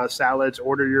your salads,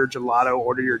 order your gelato,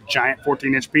 order your giant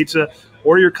 14-inch pizza,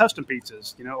 order your custom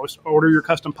pizzas, order your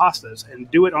custom pastas, and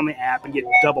do it on the app and get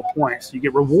double points. You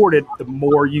get rewarded the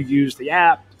more you use the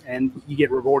app, and you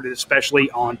get rewarded especially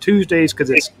on Tuesdays, because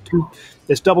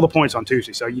it's double the points on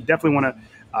Tuesday. So you definitely want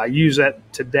to use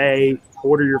that today.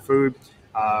 Order your food.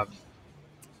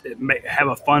 Have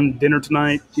a fun dinner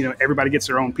tonight. Everybody gets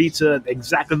their own pizza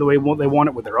exactly the way they want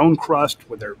it, with their own crust,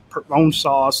 with their own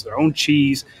sauce, their own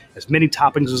cheese, as many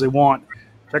toppings as they want.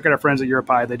 Check out our friends at Your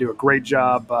Pie. They do a great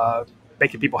job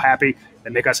making people happy. They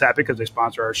make us happy because they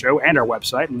sponsor our show and our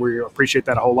website, and we appreciate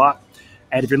that a whole lot.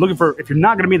 And if you're not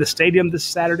going to be in the stadium this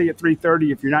Saturday at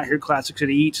 3:30, if you're not here at Classic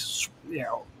City Eats,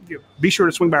 be sure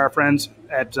to swing by our friends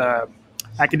at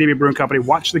Academia Brewing Company.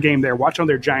 Watch the game there. Watch on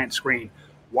their giant screen.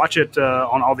 Watch it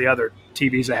on all the other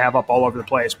TVs they have up all over the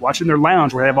place. Watch in their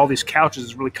lounge where they have all these couches.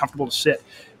 It's really comfortable to sit.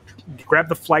 grab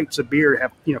the flights of beer,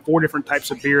 have 4 different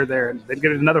types of beer there, and then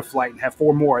get another flight and have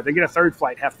 4 more. Then get a third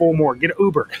flight, have 4 more. Get an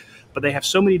Uber. But they have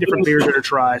so many different beers that are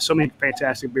try, so many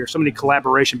fantastic beers, so many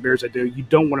collaboration beers that do. You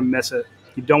don't want to miss it.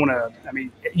 You don't want to. I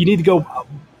mean, you need to go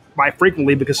by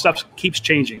frequently because stuff keeps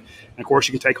changing. And of course,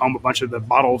 you can take home a bunch of the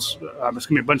bottles, a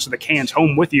bunch of the cans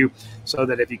home with you, so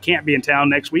that if you can't be in town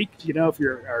next week, if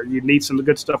you need some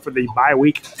good stuff for the bye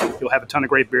week, you'll have a ton of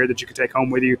great beer that you can take home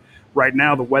with you. Right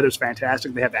now, the weather's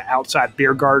fantastic. They have the outside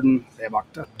beer garden. They have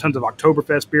tons of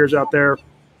Oktoberfest beers out there.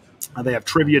 They have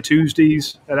Trivia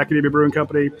Tuesdays at Academia Brewing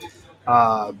Company.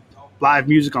 Live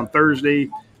music on Thursday.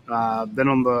 Then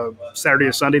on the Saturday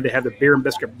and Sunday, they have the beer and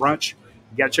biscuit brunch.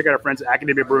 You got to check out our friends at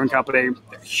Academia Brewing Company.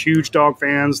 They're huge dog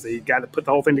fans. The guy that put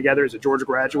the whole thing together is a Georgia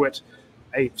graduate.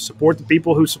 Hey, support the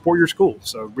people who support your school.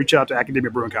 So reach out to Academia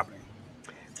Brewing Company.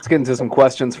 Let's get into some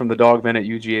questions from the Dogmen at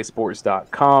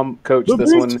UGASports.com. Coach,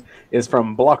 this one is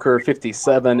from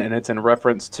Blocker57, and it's in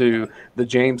reference to the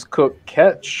James Cook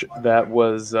catch that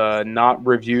was not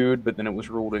reviewed, but then it was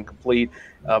ruled incomplete.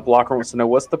 Blocker wants to know,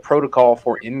 what's the protocol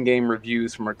for in-game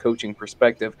reviews from a coaching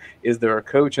perspective? Is there a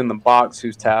coach in the box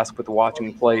who's tasked with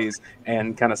watching plays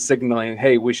and kind of signaling,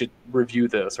 hey, we should review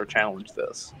this or challenge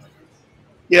this?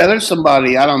 Yeah, there's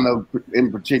somebody, I don't know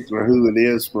in particular who it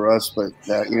is for us, but,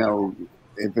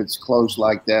 if it's close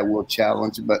like that, we'll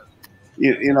challenge it. But,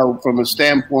 from a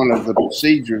standpoint of the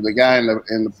procedure, the guy in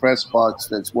the press box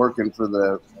that's working for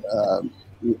the,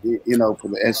 for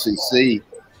the SEC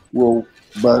will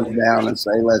buzz down and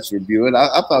say, let's review it.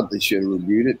 I thought they should have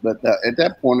reviewed it. But at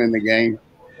that point in the game,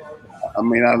 I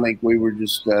mean, I think we were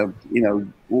just,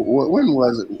 when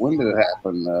was it? When did it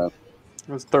happen?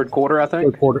 It was third quarter, I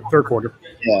think. Third quarter.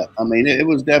 Yeah, I mean, it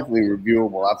was definitely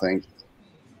reviewable, I think.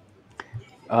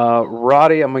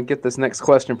 Radi, I'm going to get this next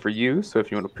question for you. So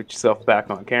if you want to put yourself back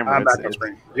on camera, I'm back on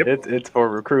screen. Yep. It's for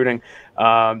recruiting.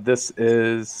 This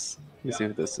is, let me see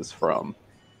who this is from.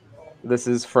 This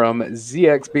is from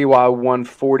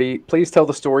ZXBY140. Please tell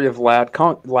the story of Ladd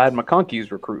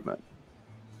McConkey's recruitment.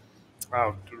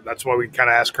 Oh, that's why we kind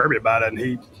of asked Kirby about it, and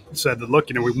he said that, look,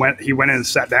 he went in and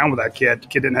sat down with that kid. The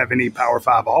kid didn't have any Power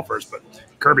 5 offers, but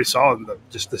Kirby saw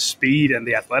just the speed and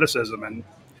the athleticism. And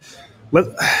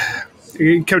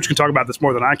Coach can talk about this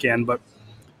more than I can, but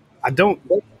I don't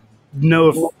know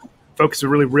if folks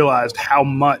have really realized how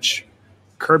much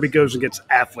Kirby goes and gets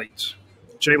athletes.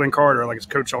 Jalen Carter, like his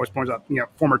coach always points out,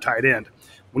 former tight end.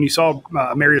 When you saw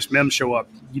Amarius Mims show up,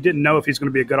 you didn't know if he's going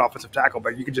to be a good offensive tackle,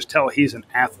 but you could just tell he's an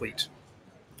athlete.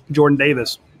 Jordan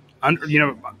Davis,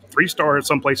 3-star in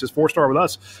some places, 4-star with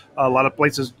us. A lot of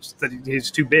places that he's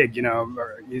too big,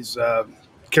 or he's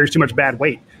carries too much bad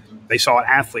weight. They saw an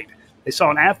athlete. They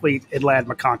saw an athlete at Ladd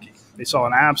McConkey. They saw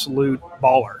an absolute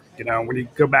baller. When you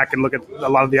go back and look at a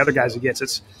lot of the other guys he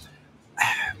gets,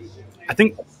 I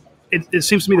think it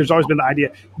seems to me there's always been the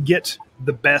idea, get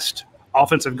the best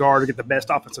offensive guard or get the best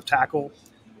offensive tackle.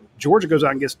 Georgia goes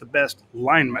out and gets the best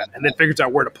lineman and then figures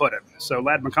out where to put him. So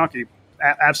Ladd McConkey,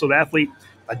 absolute athlete.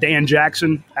 Dan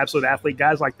Jackson, absolute athlete.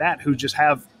 Guys like that who just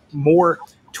have more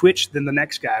twitch than the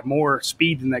next guy, more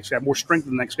speed than the next guy, more strength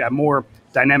than the next guy, more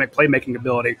dynamic playmaking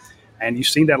ability. And you've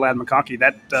seen that Ladd McConkey.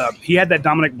 That he had that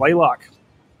Dominic Blaylock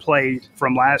play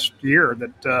from last year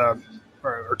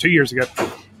or 2 years ago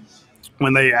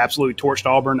when they absolutely torched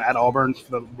Auburn at Auburn,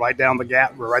 right down the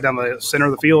gap, or right down the center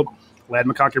of the field. Ladd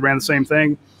McConkey ran the same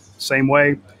thing, same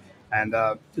way, and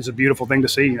it's a beautiful thing to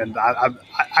see. And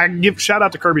I give shout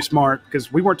out to Kirby Smart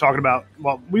because we weren't talking about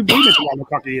we mentioned Ladd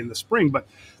McConkey in the spring, but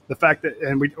the fact that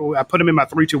I put him in my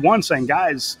 3-2-1 saying,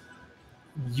 guys,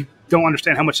 you don't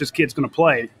understand how much this kid's going to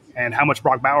play and how much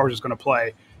Brock Bowers is going to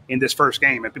play in this first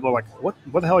game. And people are like, what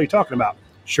the hell are you talking about?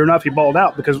 Sure enough, he balled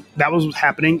out because that was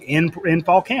happening in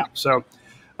fall camp. So,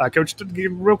 Coach,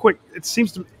 real quick, it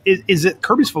seems to is it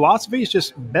Kirby's philosophy is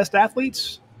just best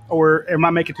athletes, or am I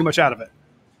making too much out of it?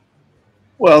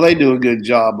 Well, they do a good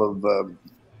job of.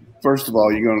 First of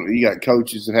all, you got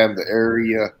coaches that have the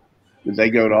area that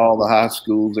they go to all the high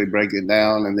schools, they break it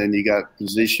down, and then you got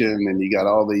position, and you got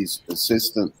all these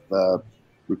assistant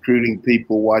recruiting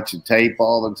people watching tape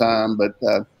all the time. But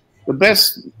the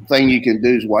best thing you can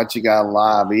do is watch a guy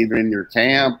live, either in your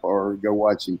camp or go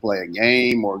watch him play a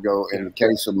game, or go, in the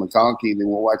case of McConkey, then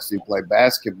we'll watch him play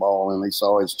basketball, and he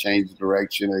saw his change of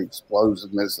direction and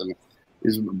explosiveness and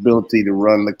his ability to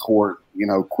run the court,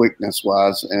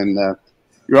 quickness-wise. And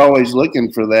you're always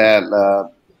looking for that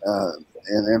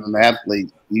in an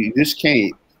athlete. You just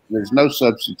can't. There's no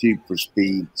substitute for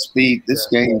speed. This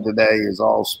game today is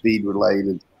all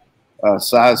speed-related.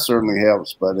 Size certainly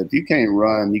helps, but if you can't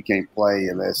run, you can't play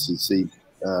in SEC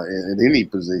at any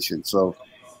position. So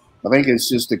I think it's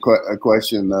just a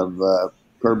question of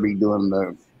Kirby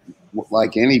doing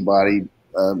like anybody,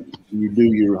 you do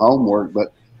your homework.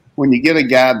 But when you get a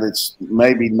guy that's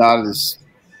maybe not as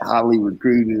highly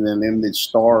recruited and in this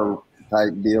star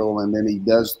type deal, and then he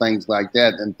does things like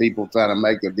that, and people try to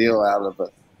make a deal out of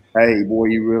it. Hey, boy,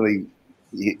 you really,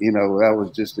 that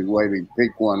was just a way to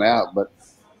pick one out. But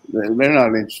they're not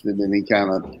interested in any kind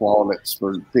of plaudits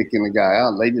for picking a guy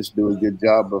out. They just do a good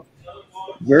job of.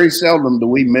 Very seldom do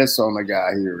we miss on a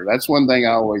guy here. That's one thing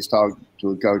I always talk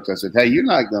to a coach. I said, hey, you're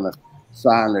not going to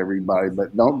sign everybody,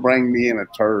 but don't bring me in a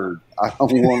turd. I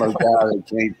don't want a guy that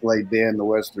can't play Dan the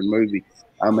Western movie.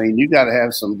 I mean, you got to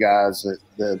have some guys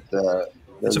that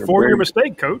it's a 4-year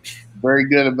mistake, Coach. Very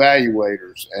good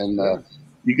evaluators, and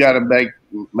you got to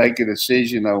make a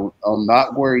decision on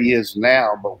not where he is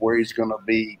now, but where he's going to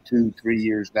be 2-3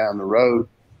 years down the road,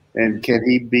 and can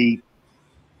he beat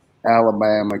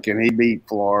Alabama? Can he beat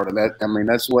Florida?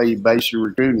 That's the way you base your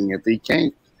recruiting. If he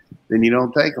can't, then you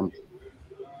don't take him.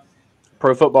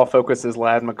 Pro Football Focus is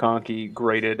Ladd McConkey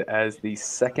graded as the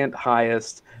second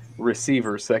best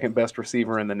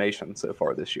receiver in the nation so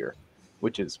far this year,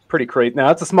 which is pretty crazy. Now,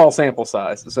 that's a small sample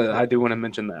size, so I do want to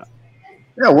mention that.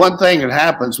 Yeah, one thing that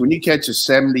happens when you catch a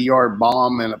 70-yard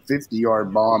bomb and a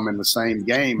 50-yard bomb in the same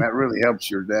game, that really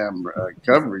helps your damn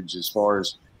coverage as far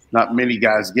as not many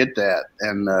guys get that.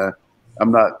 And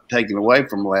I'm not taking away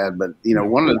from Ladd, but,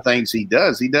 one of the things he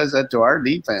does that to our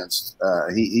defense.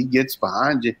 He gets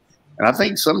behind you. And I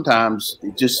think sometimes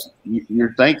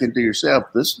you're thinking to yourself,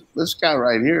 this guy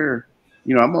right here,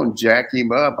 I'm going to jack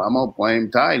him up. I'm going to play him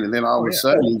tight. And then all of a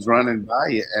sudden he's running by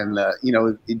you. And,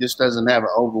 he just doesn't have an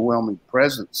overwhelming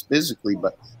presence physically.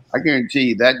 But I guarantee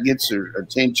you that gets their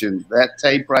attention. That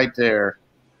tape right there,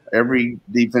 every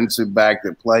defensive back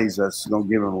that plays us is going to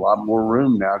give him a lot more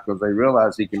room now because they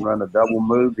realize he can run a double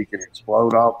move. He can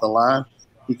explode off the line.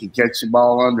 He can catch the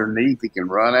ball underneath. He can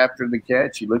run after the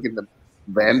catch. You look at the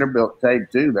Vanderbilt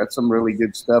tape, too. That's some really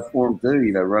good stuff for him,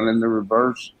 too, running the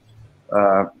reverse.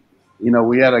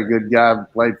 We had a good guy who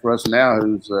played for us now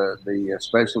who's the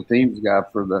special teams guy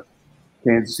for the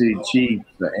Kansas City Chiefs.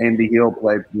 Andy Hill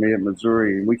played for me at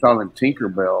Missouri, and we call him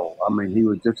Tinkerbell. I mean, he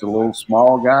was just a little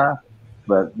small guy,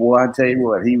 but, boy, I tell you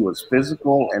what, he was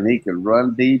physical, and he could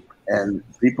run deep, and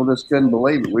people just couldn't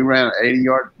believe it. We ran an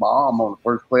 80-yard bomb on the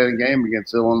first play of the game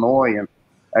against Illinois, and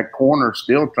that corner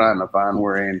still trying to find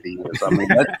where Andy was. I mean,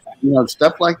 that's,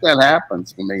 stuff like that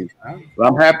happens to me. But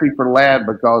I'm happy for Ladd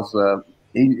because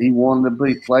he wanted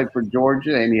to play for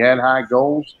Georgia, and he had high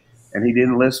goals, and he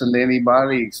didn't listen to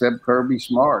anybody except Kirby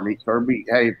Smart. If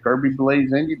Kirby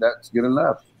believes in you, that's good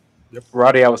enough. Yep.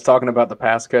 Roddy, I was talking about the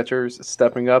pass catchers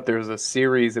stepping up. There was a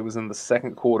series, it was in the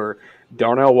second quarter.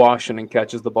 Darnell Washington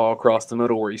catches the ball across the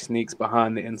middle where he sneaks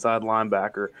behind the inside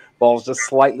linebacker. Ball's just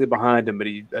slightly behind him, but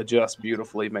he adjusts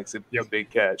beautifully, makes a big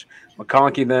catch.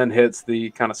 McConkey then hits the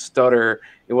kind of stutter.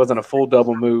 It wasn't a full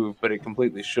double move, but it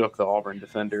completely shook the Auburn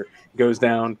defender. Goes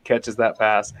down, catches that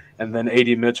pass, and then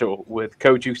A.D. Mitchell with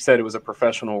Coach, you said it was a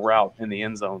professional route in the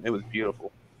end zone. It was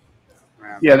beautiful.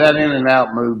 Yeah, that in and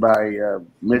out move by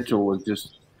Mitchell was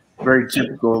just very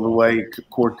typical of the way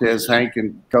Cortez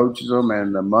Hankin coaches them,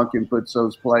 and Monken puts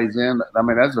those plays in. I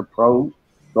mean, that's a pro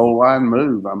goal line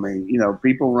move. I mean,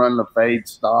 people run the fade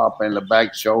stop and the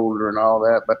back shoulder and all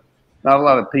that, but not a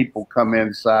lot of people come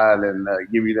inside and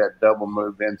give you that double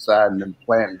move inside and then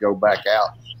plant and go back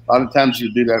out. A lot of times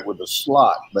you do that with a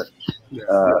slot, but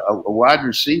a wide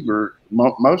receiver,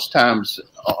 most times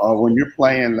when you're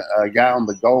playing a guy on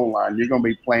the goal line, you're going to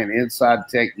be playing inside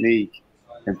technique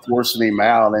and forcing him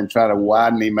out and try to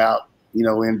widen him out,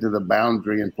 into the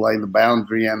boundary and play the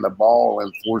boundary and the ball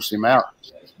and force him out.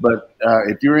 But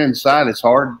if you're inside, it's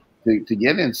hard to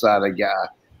get inside a guy.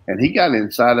 And he got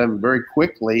inside of him very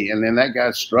quickly, and then that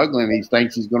guy's struggling. He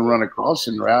thinks he's going to run a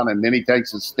crossing route, and then he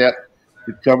takes a step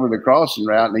to cover the crossing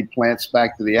route, and he plants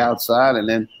back to the outside, and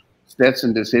then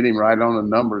Stetson just hit him right on the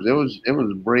numbers. It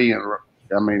was brilliant.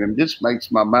 I mean, it just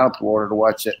makes my mouth water to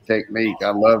watch that technique.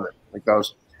 I love it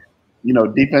because,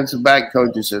 defensive back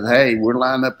coaches said, hey, we're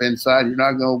lined up inside. You're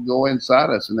not going to go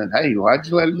inside us. And then, hey, why'd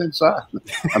you let him inside?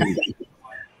 I mean,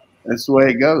 that's the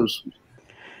way it goes.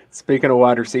 Speaking of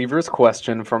wide receivers,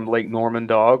 question from Lake Norman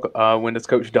Dog. When does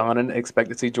Coach Donnan expect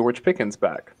to see George Pickens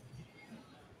back?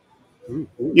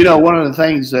 One of the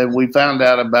things that we found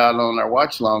out about on our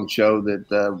watch-along show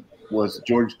that was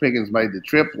George Pickens made the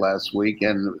trip last week,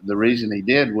 and the reason he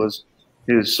did was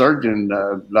his surgeon,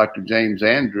 Dr. James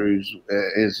Andrews,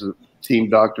 is a team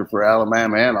doctor for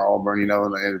Alabama and Auburn, and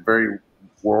a very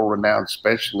world-renowned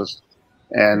specialist.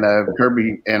 And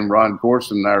Kirby and Ron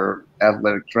Corson, our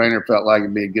athletic trainer, felt like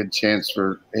it'd be a good chance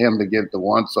for him to get the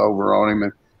once-over on him.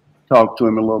 And talked to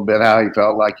him a little bit how he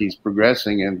felt like he's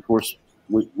progressing. And, of course,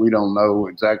 we don't know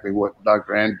exactly what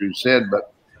Dr. Andrews said,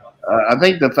 but I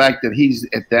think the fact that he's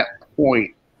at that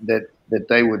point that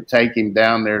they would take him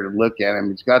down there to look at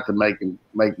him, it's got to make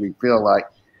me feel like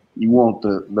you want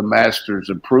the master's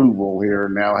approval here.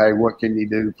 Now, hey, what can you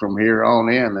do from here on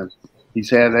in? And he's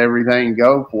had everything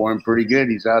go for him pretty good.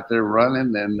 He's out there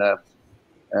running, and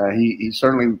he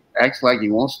certainly acts like he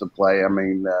wants to play. I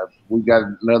mean, we got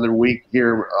another week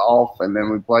here off, and then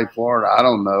we play Florida. I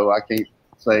don't know. I can't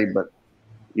say, but,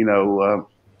 you know,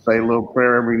 say a little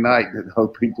prayer every night that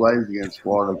hope he plays against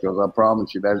Florida, because I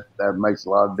promise you that makes a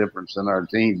lot of difference in our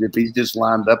teams. If he's just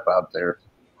lined up out there,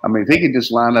 I mean, if he could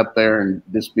just line up there and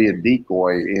just be a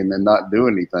decoy and then not do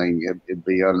anything, it'd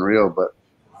be unreal. But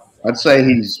I'd say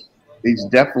he's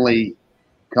definitely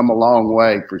come a long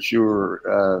way for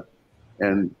sure.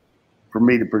 And for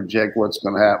me to project what's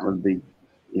going to happen would be,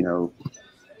 you know,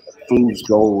 a fool's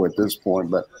goal at this point.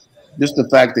 But just the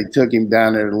fact they took him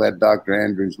down there to let Dr.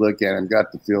 Andrews look at him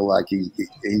got to feel like he's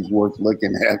worth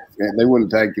looking at. And they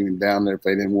wouldn't take him down there if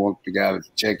they didn't want the guy to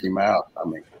check him out. I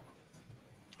mean.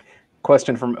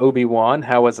 Question from Obi-Wan: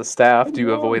 how, as a staff, do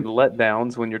you avoid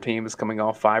letdowns when your team is coming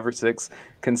off 5 or 6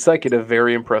 consecutive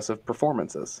very impressive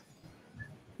performances?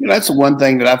 You know, that's the one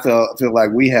thing that I feel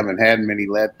like we haven't had many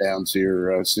letdowns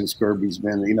here since Kirby's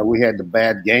been. You know, we had the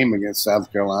bad game against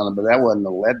South Carolina, but that wasn't a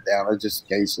letdown. It was just a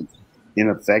case of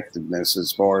ineffectiveness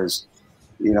as far as,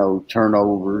 you know,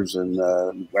 turnovers, and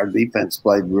our defense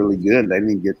played really good. They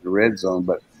didn't get the red zone.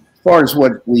 But as far as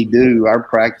what we do, our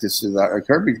practices,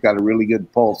 Kirby's got a really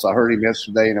good pulse. I heard him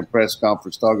yesterday in a press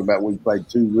conference talking about we played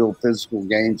 2 real physical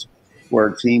games where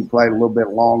our team played a little bit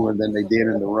longer than they did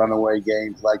in the runaway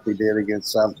games like they did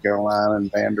against South Carolina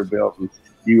and Vanderbilt and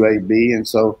UAB. And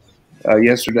so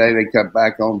yesterday they cut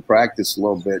back on practice a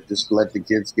little bit just to let the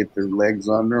kids get their legs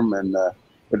under them. And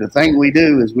but the thing we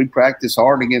do is we practice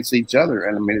hard against each other.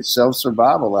 And, I mean, it's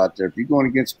self-survival out there. If you're going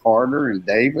against Carter and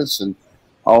Davis and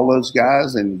all those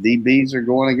guys, and DBs are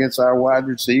going against our wide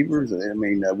receivers, I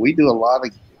mean, we do a lot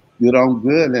of good on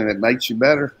good, and it makes you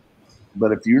better.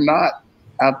 But if you're not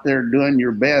out there doing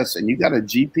your best and you got a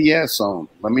GPS on,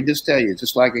 let me just tell you,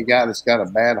 just like a guy that's got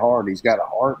a bad heart, he's got a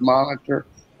heart monitor,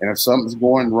 and if something's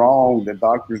going wrong, the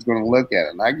doctor's going to look at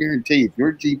it. And I guarantee you, if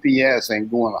your GPS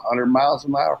ain't going 100 miles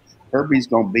an hour, Herbie's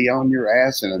going to be on your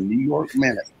ass in a New York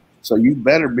minute. So you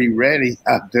better be ready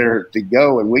out there to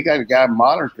go. And we got a guy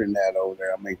monitoring that over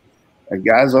there. I mean, a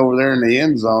guy's over there in the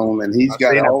end zone, and he's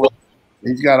got all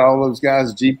those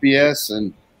guys' GPS,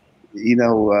 and, you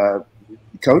know,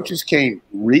 coaches can't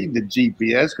read the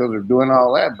GPS because they're doing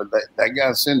all that, but that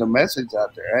guy send a message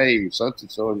out there, hey, such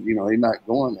and so, you know, he's not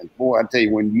going. And boy, I tell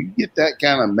you, when you get that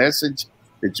kind of message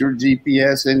that your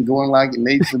GPS isn't going like it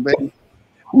needs to be,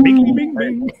 bing, bing,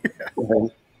 bing.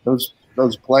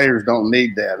 Those players don't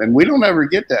need that, and we don't ever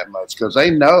get that much because they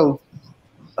know.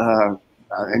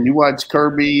 And you watch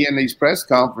Kirby in these press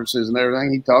conferences and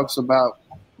everything, he talks about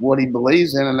what he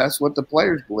believes in, and that's what the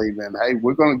players believe in. Hey,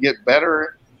 we're going to get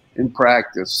better in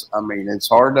practice. I mean, it's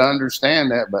hard to understand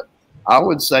that, but I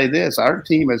would say this: our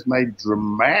team has made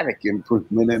dramatic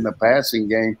improvement in the passing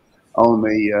game on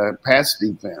the pass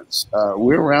defense.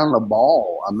 We're around the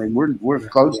ball. I mean, we're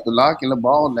close to knocking the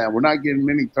ball down. We're not getting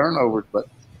many turnovers, but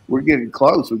we're getting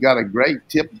close. We got a great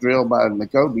tip drill by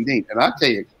Nakobe Dean, and I tell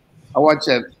you, I watch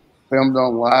that Filmed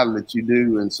On Live that you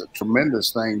do, and it's a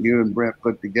tremendous thing you and Brent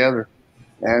put together,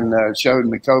 and showed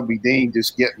Nakobe Dean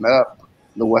just getting up.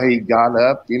 The way he got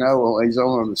up, you know, he's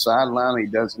on the sideline, he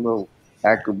does a little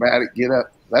acrobatic get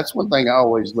up. That's one thing I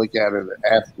always look at as an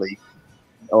athlete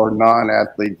or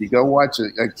non-athlete. You go watch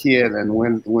a kid, and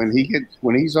when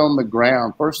he's on the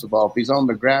ground, first of all, if he's on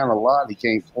the ground a lot, he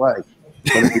can't play.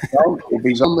 But if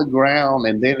he's on the ground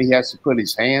and then he has to put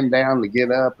his hand down to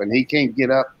get up, and he can't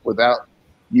get up without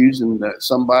using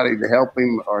somebody to help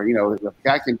him, or, you know, if a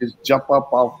guy can just jump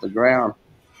up off the ground,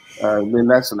 then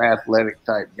that's an athletic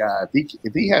type guy.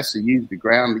 If he has to use the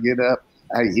ground to get up,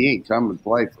 hey, he ain't coming to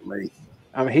play for me.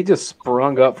 I mean, he just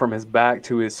sprung up from his back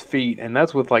to his feet, and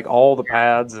that's with like all the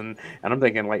pads, and I'm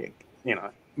thinking, like, you know,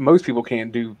 most people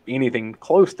can't do anything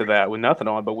close to that with nothing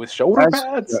on, but with shoulder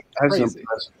pads, crazy.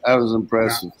 That was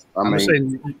impressive. Yeah. I'm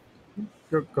saying,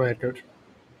 go ahead, Coach.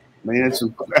 I mean, it's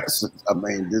impressive. I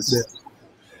mean, this.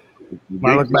 Yeah.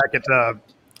 When I look back at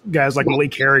guys like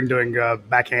Malik Herring doing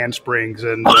back handsprings,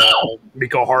 and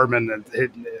Miko Hardman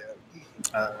and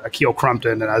Akeel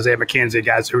Crumpton and Isaiah McKenzie,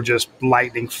 guys who are just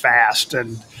lightning fast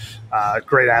and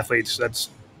great athletes. That's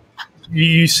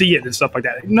you see it and stuff like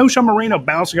that. No Sean Marino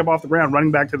bouncing up off the ground,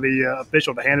 running back to the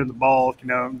official to hand him the ball, you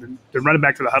know, then running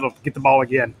back to the huddle to get the ball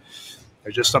again.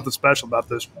 there's just something special about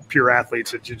those pure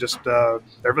athletes that you just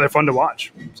they're fun to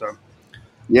watch. So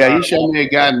yeah, you show me a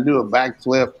guy to do a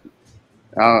backflip,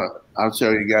 I'll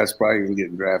show you guys probably even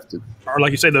getting drafted. Or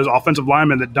like you say, those offensive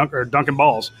linemen that dunking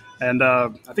balls, and I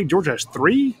think Georgia has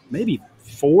 3, maybe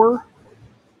 4.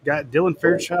 Got Dylan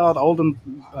Fairchild, Oldham,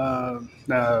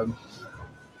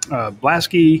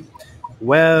 Blasky,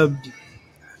 Webb.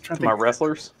 My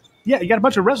wrestlers. Yeah, you got a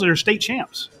bunch of wrestlers, state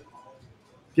champs.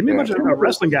 Give me a bunch of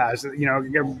wrestling guys. You know,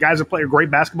 guys that play great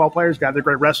basketball players, guys that are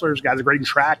great wrestlers, guys that are great in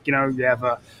track. You know, you have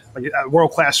a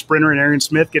world class sprinter in Arian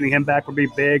Smith. Getting him back would be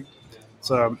big.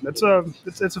 So it's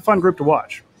a fun group to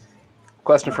watch.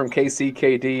 Question from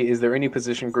KCKD: is there any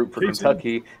position group for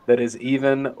Kentucky that is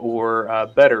even or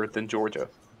better than Georgia?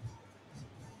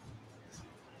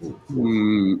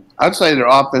 I'd say their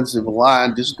offensive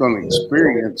line, just on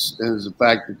experience, is the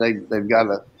fact that they've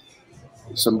got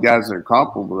some guys that are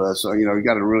comparable to us. So, you know, you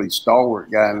got a really stalwart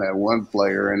guy in that one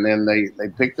player, and then they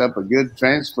picked up a good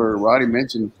transfer. Roddy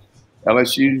mentioned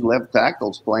LSU left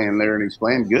tackle's playing there, and he's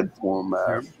playing good for him.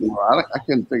 You know, I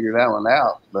couldn't figure that one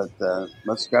out, but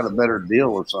must have got a better deal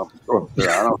or something.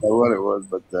 I don't know what it was,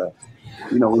 but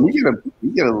you know, when you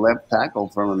get a left tackle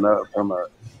from a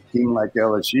team like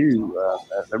LSU,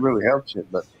 that really helps you.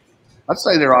 But I'd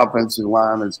say their offensive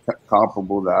line is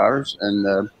comparable to ours,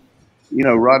 and you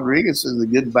know, Rodriguez is a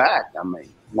good back. I mean,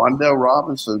 Wandale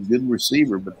Robinson, a good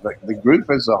receiver, but the group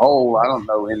as a whole, I don't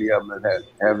know any of them that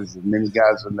have as many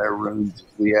guys in their rooms as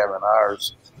we have in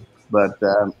ours. But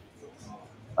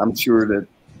I'm sure that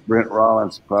Brent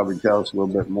Rollins will probably tell us a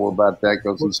little bit more about that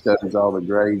because he studies all the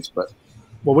grades. But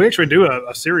well, we actually do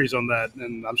a series on that,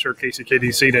 and I'm sure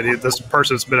KCKD that this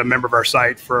person's been a member of our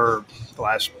site for the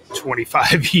last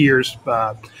 25 years.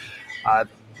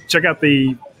 Check out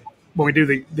when we do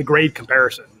the grade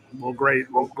comparison. We'll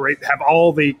have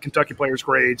all the Kentucky players'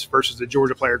 grades versus the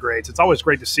Georgia player grades. It's always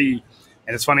great to see,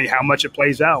 and it's funny how much it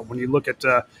plays out when you look at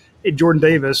Jordan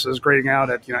Davis is grading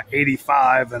out at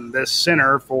 85, and this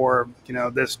center for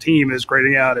this team is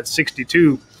grading out at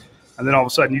 62, and then all of a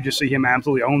sudden you just see him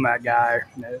absolutely own that guy.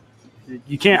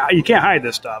 You can't hide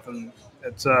this stuff, and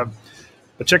it's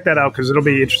but check that out because it'll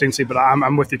be interesting to see. But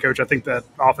I'm with you, Coach. I think that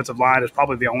offensive line is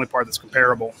probably the only part that's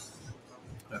comparable.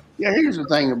 Yeah, here's the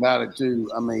thing about it, too.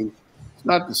 I mean, it's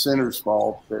not the center's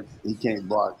fault that he can't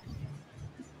block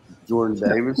Jordan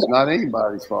Davis. It's not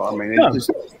anybody's fault. I mean,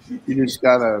 you just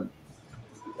got to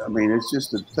 – I mean, it's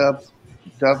just a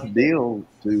tough deal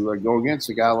to go against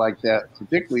a guy like that,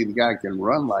 particularly the guy can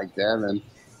run like that.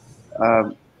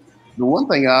 And the one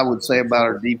thing I would say about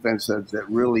our defense that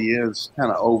really is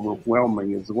kind of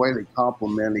overwhelming is the way they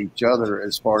complement each other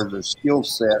as far as their skill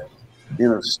set in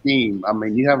a scheme. I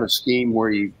mean, you have a scheme where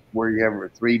you have a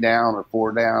 3 down or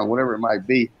 4 down, whatever it might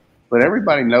be, but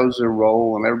everybody knows their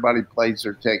role and everybody plays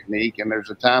their technique. And there's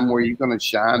a time where you're going to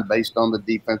shine based on the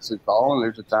defensive call, and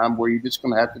there's a time where you're just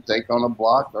going to have to take on a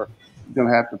block, or you're going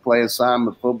to have to play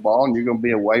assignment football, and you're going to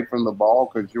be away from the ball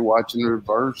because you're watching the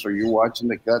reverse or you're watching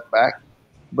the cutback.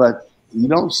 But you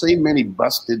don't see many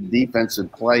busted defensive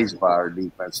plays by our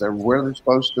defense. They're where they're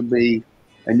supposed to be.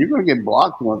 And you're going to get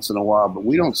blocked once in a while, but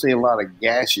we don't see a lot of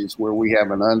gashes where we have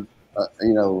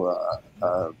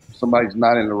somebody's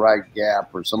not in the right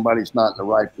gap or somebody's not in the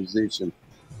right position.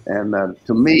 And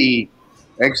to me,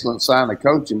 excellent sign of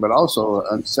coaching, but also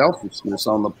unselfishness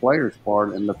on the players'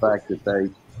 part, and the fact that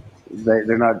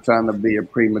they're not trying to be a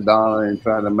prima donna and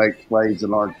trying to make plays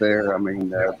that aren't there. I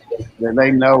mean, they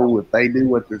know if they do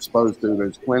what they're supposed to,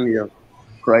 there's plenty of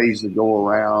praise to go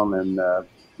around, and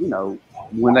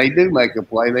when they do make a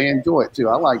play, they enjoy it too.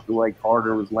 I like the way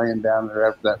Carter was laying down there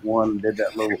after that one and did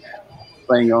that little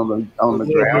thing on the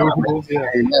ground.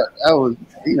 And that was,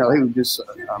 he was just,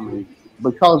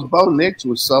 because Bo Nix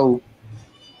was so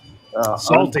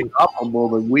salty, unstoppable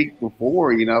the week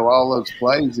before, all those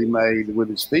plays he made with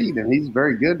his feet, and he's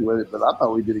very good with it. But I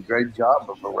thought we did a great job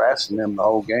of harassing him the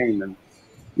whole game. And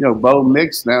Bo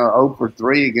Nix now 0 for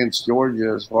 3 against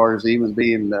Georgia as far as even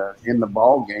being in the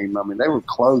ball game. I mean, they were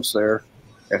close there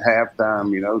at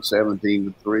halftime,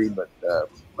 17-3. But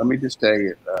let me just tell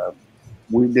you,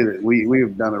 we did it. We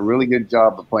have done a really good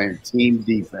job of playing team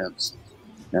defense,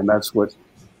 and that's what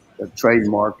the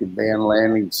trademark of Dan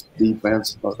Lanning's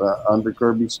defense under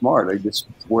Kirby Smart. They just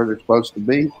where they're supposed to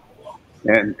be,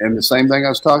 and the same thing I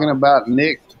was talking about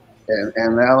Nick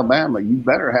and Alabama. You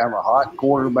better have a hot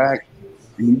quarterback.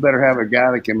 And you better have a guy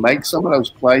that can make some of those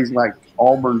plays like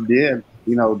Auburn did,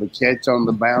 the catch on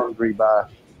the boundary by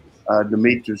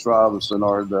Demetrius Robinson,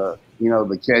 or the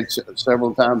catch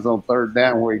several times on 3rd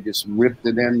down where he just ripped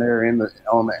it in there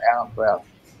on the out route.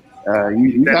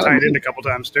 You that got tight end a couple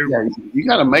times too. Yeah, you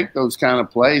got to make those kind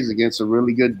of plays against a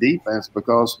really good defense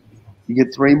because you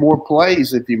get 3 more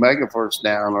plays if you make a first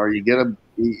down, or you get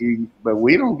but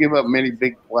we don't give up many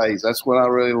big plays. That's what I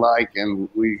really like, and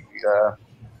we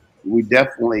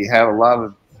definitely have a lot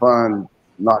of fun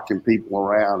knocking people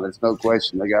around. There's no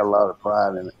question they got a lot of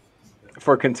pride in it.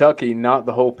 For Kentucky, not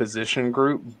the whole position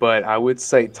group, but I would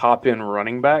say top end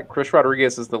running back. Chris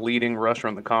Rodriguez is the leading rusher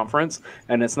in the conference,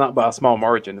 and it's not by a small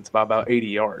margin. It's by about 80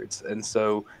 yards. And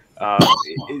so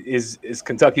is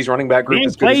Kentucky's running back group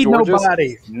as good as Georgia's?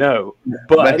 Nobody. No,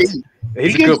 but he's he a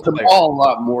gets good the player. ball a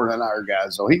lot more than our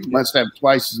guys, so he must have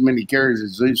twice as many carries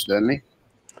as Zeus, doesn't he?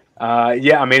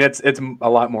 Yeah, I mean, it's a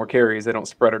lot more carries. They don't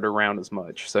spread it around as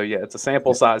much. So, yeah, it's a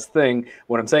sample size thing.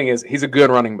 What I'm saying is he's a good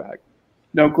running back.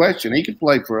 No question. He can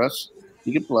play for us.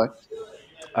 He can play.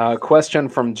 Question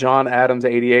from John Adams,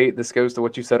 88. This goes to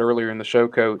what you said earlier in the show,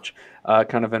 Coach,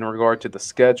 kind of in regard to the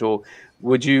schedule.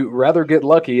 Would you rather get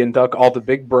lucky and duck all the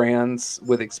big brands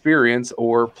with experience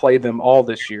or play them all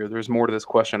this year? There's more to this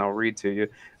question. I'll read to you.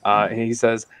 And he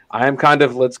says, I am kind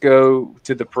of let's go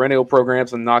to the perennial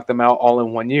programs and knock them out all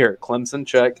in 1 year. Clemson,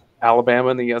 check. Alabama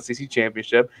in the SEC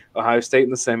championship. Ohio State in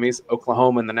the semis.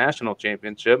 Oklahoma in the national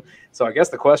championship. So I guess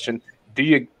the question, do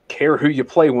you care who you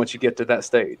play once you get to that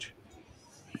stage?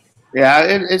 Yeah,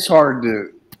 it's hard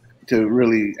to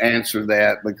really answer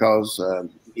that because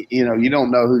you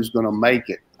don't know who's going to make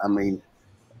it. I mean,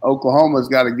 Oklahoma's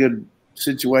got a good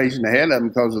situation ahead of them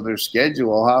because of their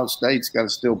schedule. Ohio State's got to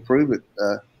still prove it.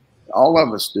 All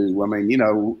of us do. I mean,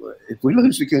 if we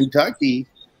lose to Kentucky,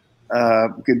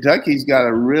 Kentucky's got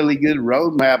a really good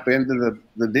roadmap into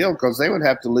the deal because they would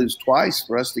have to lose twice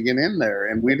for us to get in there,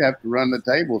 and we'd have to run the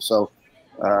table. So,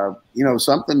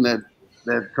 something that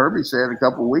Kirby said a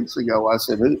couple of weeks ago, I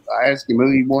asked him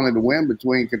who he wanted to win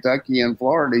between Kentucky and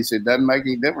Florida. He said, doesn't make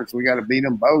any difference. We got to beat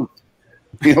them both,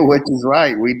 which is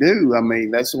right. We do. I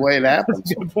mean, that's the way it happens.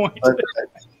 That's a good point.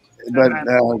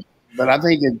 But I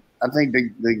think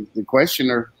the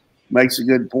questioner makes a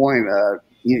good point.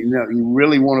 You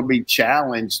really want to be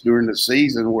challenged during the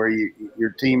season where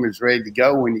your team is ready to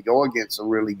go when you go against a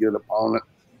really good opponent.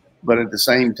 But at the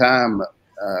same time,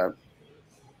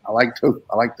 I like to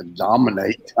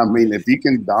dominate. I mean, if you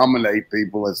can dominate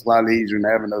people, it's a lot easier than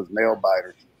having those nail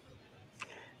biters.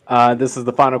 This is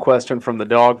the final question from the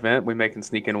dog vent. We may can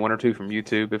sneak in 1 or 2 from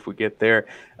YouTube if we get there.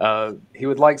 He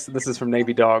would like, this is from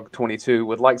Navy Dog 22,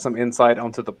 would like some insight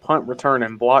onto the punt return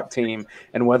and block team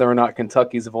and whether or not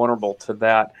Kentucky's vulnerable to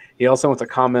that. He also wants to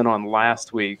comment on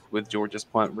last week with Georgia's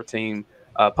punt return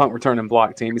and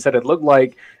block team. He said it looked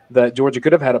like that Georgia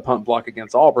could have had a punt block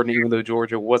against Auburn, even though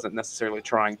Georgia wasn't necessarily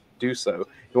trying to do so.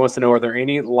 He wants to know, are there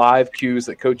any live cues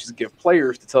that coaches give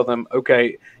players to tell them,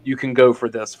 okay, you can go for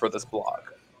this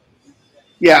block?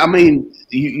 Yeah, I mean,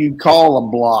 you call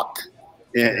a block.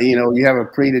 You have a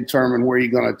predetermined where you're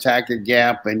going to attack a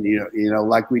gap, and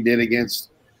like we did against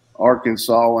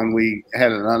Arkansas when we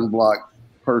had an unblocked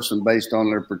person based on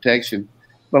their protection.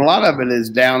 But a lot of it is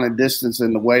down and distance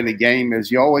in the way the game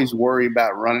is. You always worry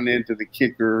about running into the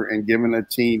kicker and giving a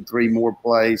team 3 more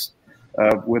plays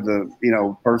with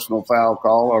a personal foul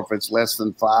call, or if it's less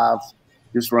than 5,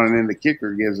 just running in the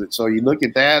kicker gives it. So you look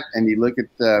at that, and you look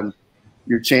at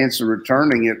your chance of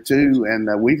returning it too. And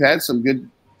we've had some good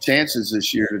chances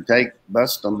this year to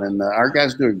bust them. And our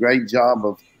guys do a great job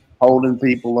of holding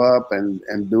people up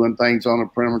and doing things on the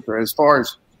perimeter. As far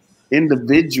as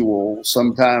individual,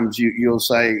 sometimes you'll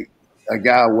say a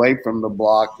guy away from the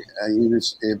block,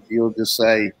 you'll just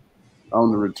say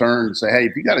on the return, say, hey,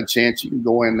 if you got a chance, you can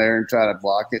go in there and try to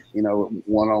block it,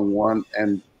 one-on-one.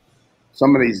 And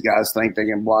some of these guys think they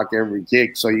can block every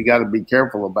kick, so you got to be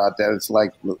careful about that. It's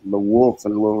like the wolf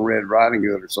and Little Red Riding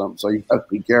Hood or something. So you have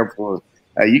to be careful.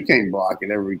 You can't block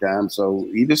it every time. So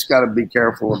you just got to be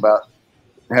careful about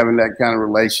having that kind of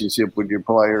relationship with your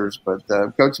players. But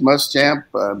Coach Muschamp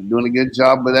doing a good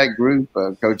job with that group.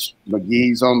 Coach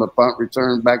McGee's on the punt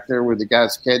return back there with the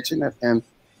guys catching it. And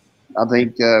I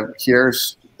think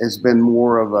Kieris has been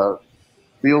more of a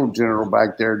field general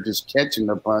back there just catching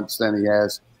the punts than he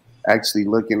has actually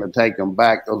looking to take them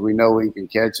back, because we know he can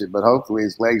catch it. But hopefully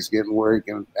his legs getting where he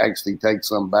can actually take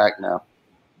some back now.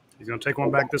 He's going to take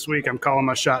one back this week. I'm calling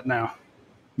my shot now.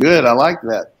 Good. I like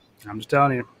that. I'm just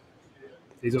telling you.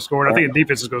 He's going to score. I think the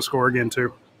defense is going to score again,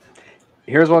 too.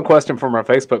 Here's one question from our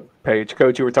Facebook page.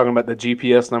 Coach, you were talking about the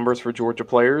GPS numbers for Georgia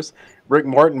players. Rick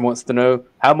Martin wants to know,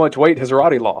 how much weight has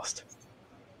Radi lost?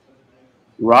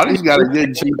 Radi's got a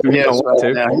good GPS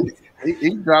right now.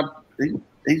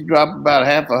 He's dropped about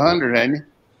half 100, hasn't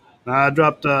he? I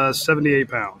dropped 78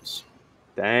 pounds.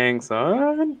 Dang,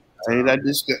 son. Hey, that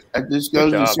just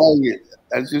goes to show you.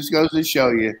 that just goes to show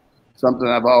you something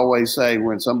I've always say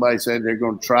when somebody said they're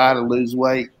going to try to lose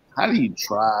weight. How do you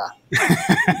try?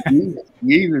 you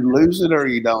either lose it or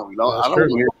you don't. I don't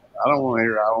want to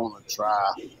hear. I want to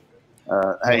try.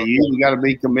 Hey, you got to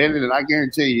be committed, and I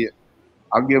guarantee you,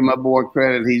 I'll give my boy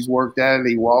credit. He's worked at it.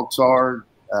 He walks hard.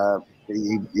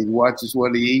 He watches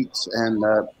what he eats, and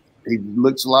he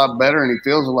looks a lot better, and he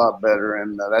feels a lot better.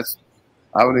 And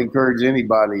I would encourage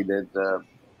anybody that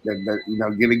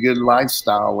get a good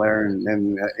lifestyle there,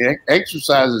 and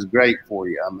exercise is great for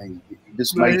you. I mean,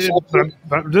 just makes but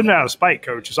I'm doing it out of spite,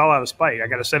 Coach. It's all out of spite. I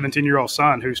got a 17-year-old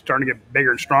son who's starting to get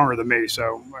bigger and stronger than me,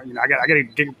 so I got to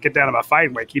get down to my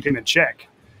fighting weight, keep him in check.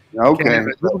 Okay,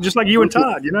 just like you and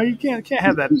Todd, you can't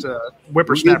have that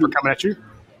whippersnapper coming at you.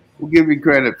 We'll give you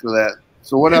credit for that.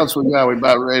 So what else we got? We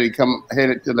about ready to come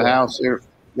head it to the house here.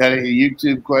 Got any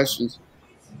YouTube questions?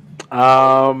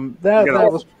 That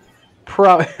was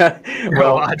probably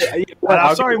well.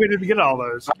 I'm sorry we didn't get all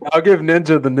those. I'll give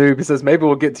Ninja the noob. He says maybe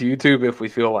we'll get to YouTube if we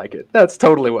feel like it. That's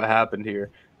totally what happened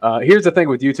here. Here's the thing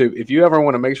with YouTube. If you ever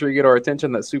want to make sure you get our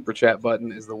attention, that super chat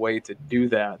button is the way to do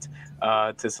that,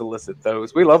 to solicit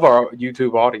those. We love our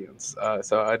YouTube audience,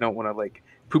 so I don't want to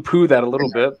poo-poo that a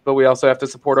little bit, but we also have to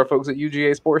support our folks at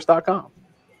UGASports.com.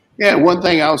 Yeah, one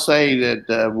thing I'll say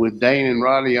that with Dayne and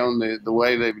Radi on the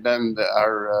way they've done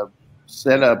our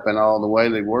setup and all the way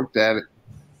they worked at it,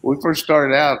 when we first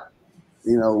started out,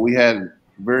 we had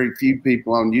very few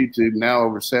people on YouTube, now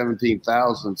over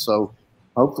 17,000. So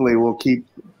hopefully we'll keep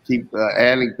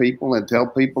adding people and tell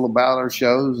people about our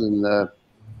shows. And,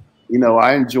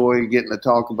 I enjoy getting to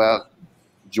talk about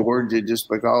Georgia just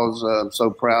because I'm so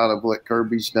proud of what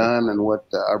Kirby's done and what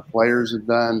our players have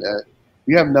done.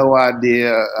 You have no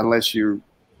idea unless you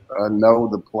know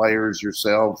the players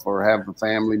yourself or have a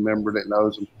family member that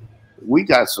knows them. We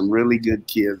got some really good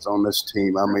kids on this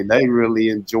team. I mean, they really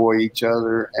enjoy each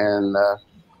other, and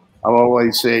I've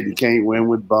always said you can't win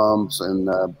with bums, and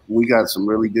we got some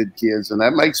really good kids, and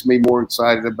that makes me more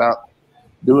excited about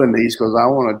doing these because I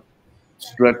want to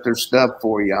strut their stuff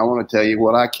for you. I want to tell you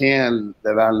what I can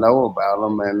that I know about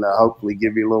them, and hopefully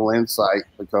give you a little insight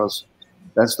because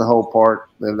that's the whole part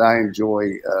that I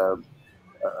enjoy.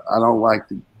 I don't like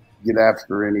to get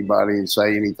after anybody and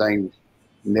say anything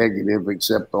negative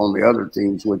except on the other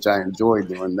teams, which I enjoy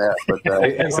doing that. But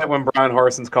except when Brian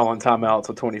Harson's calling timeouts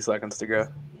with 20 seconds to go.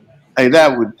 Hey,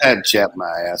 that'd chap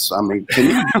my ass. I mean,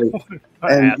 can you?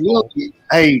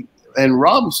 And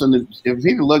Robinson, if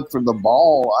he'd looked for the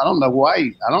ball, I don't know why.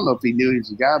 I don't know if he knew he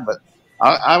was a guy, but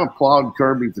I applaud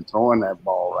Kirby for throwing that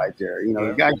ball right there.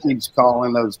 The guy keeps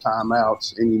calling those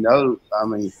timeouts, and I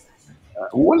mean,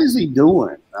 what is he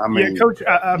doing? I mean, Coach,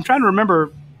 I'm trying to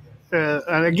remember.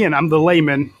 And again, I'm the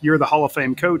layman. You're the Hall of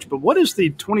Fame coach. But what is the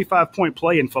 25-point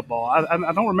play in football?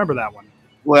 I don't remember that one.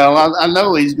 Well, I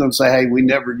know he's going to say, hey, we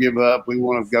never give up. We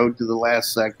want to go to the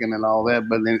last second and all that.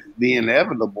 But then the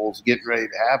inevitable is getting ready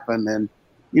to happen. And,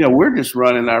 we're just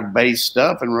running our base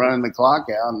stuff and running the clock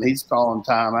out. And he's calling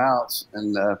timeouts.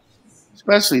 And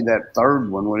especially that third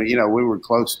one when, we were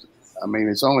close to – I mean,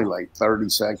 it's only like 30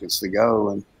 seconds to go.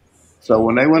 And so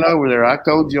when they went over there, I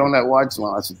told you on that watch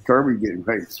line, I said, Kirby getting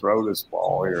ready to throw this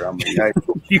ball here. I mean, hey,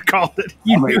 you called it.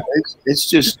 It's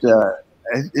just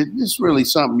it's just really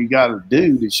something you got to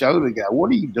do to show the guy, what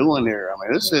are you doing here? I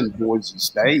mean, this isn't Boise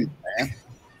State, man.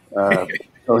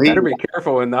 So he better be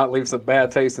careful and not leave some bad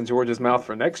taste in Georgia's mouth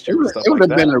for next year. It would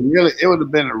have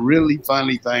been a really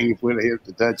funny thing if we'd have hit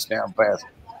the touchdown pass.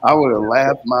 I would have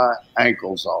laughed my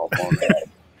ankles off on that.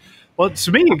 Well,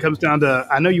 to me, it comes down to,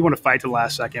 I know you want to fight to the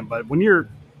last second, but when you're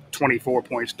 24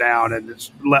 points down and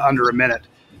it's under a minute,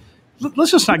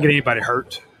 let's just not get anybody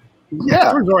hurt.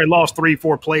 Yeah. We've already lost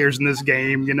 3-4 players in this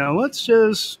game. Let's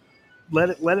just let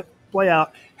it play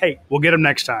out. Hey, we'll get them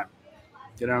next time.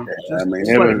 And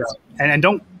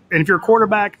if you're a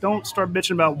quarterback, don't start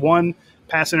bitching about one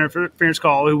pass interference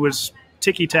call who was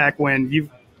ticky-tack when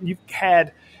you've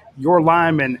had your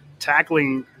lineman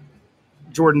tackling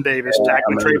Jordan Davis,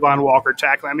 tackling Trayvon Walker,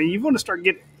 tackling. I mean, you want to start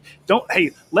getting –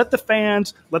 let the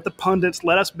fans, let the pundits,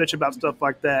 let us bitch about stuff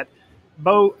like that.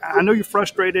 Bo, I know you're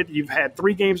frustrated. You've had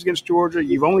 3 games against Georgia.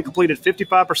 You've only completed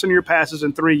 55% of your passes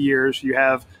in 3 years. You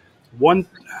have one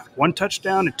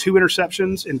touchdown and 2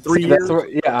 interceptions in 3 years.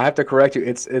 I have to correct you.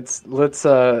 It's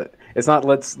not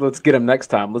let's get him next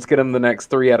time. Let's get him the next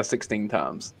 3 out of 16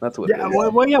 times. That's what. Yeah,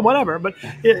 whatever. But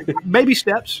baby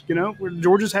steps. Where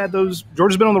Georgia's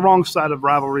been on the wrong side of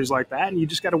rivalries like that, and you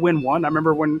just got to win one. I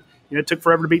remember when it took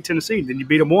forever to beat Tennessee. Then you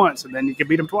beat them once, and then you could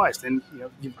beat them twice. Then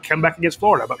you come back against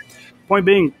Florida. But point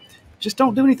being, just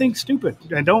don't do anything stupid,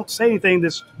 and don't say anything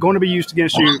that's going to be used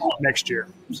against you next year.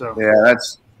 So yeah,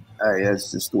 Hey,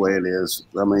 that's just the way it is.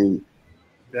 I mean,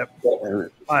 yep. All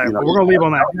right, we're going to leave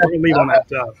on that. We're going to leave on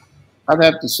that. I'd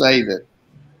have to say that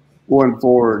going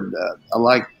forward, I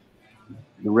like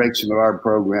the direction of our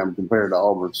program compared to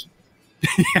Auburn's.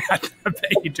 Yeah, I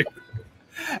bet you do.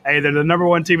 Hey, they're the number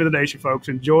one team in the nation, folks.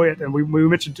 Enjoy it. And we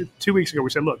mentioned 2 weeks ago,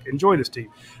 we said, look, enjoy this team.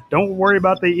 Don't worry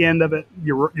about the end of it.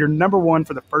 You're number one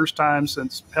for the first time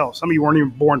since, hell, some of you weren't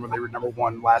even born when they were number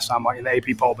one last time in the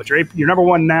AP poll. But you're number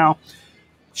one now.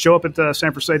 Show up at the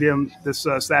Sanford Stadium this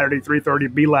Saturday,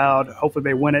 3:30. Be loud. Hopefully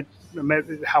they win it.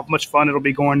 How much fun it'll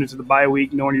be going into the bye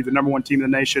week, knowing you're the number one team in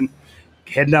the nation.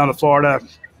 Heading down to Florida.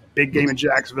 Big game in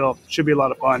Jacksonville. Should be a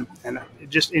lot of fun. And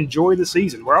just enjoy the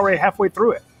season. We're already halfway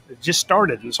through it. It just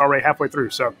started, and it's already halfway through.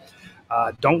 So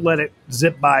don't let it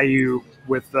zip by you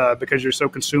because you're so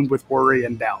consumed with worry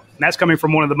and doubt. And that's coming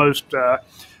from one of the most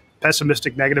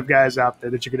pessimistic, negative guys out there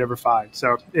that you could ever find.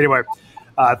 So anyway,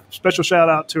 special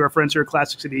shout-out to our friends here at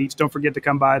Classic City Eats. Don't forget to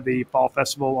come by the Fall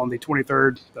Festival on the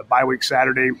 23rd, the bye week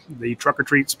Saturday, the Truck or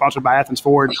Treat sponsored by Athens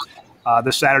Ford.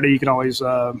 This Saturday, you can always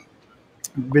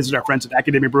visit our friends at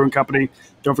Academy Brewing Company.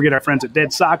 Don't forget our friends at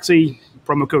Dead Soxy.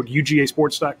 Promo code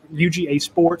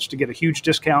UGASports to get a huge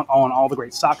discount on all the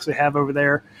great socks they have over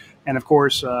there. And, of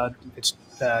course, it's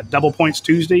Double Points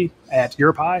Tuesday at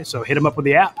Europe High, so hit them up with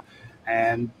the app.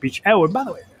 And by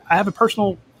the way, I have a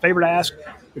personal favor to ask.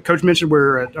 The coach mentioned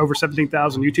we're at over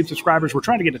 17,000 YouTube subscribers. We're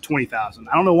trying to get to 20,000.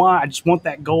 I don't know why. I just want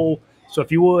that goal. So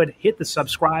if you would, hit the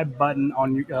subscribe button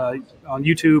on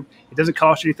YouTube. It doesn't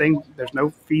cost you anything. There's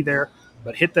no fee there.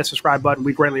 But hit that subscribe button.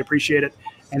 We greatly appreciate it.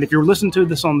 And if you're listening to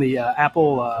this on the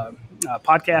Apple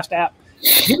podcast app,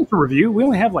 give us a review. We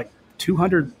only have like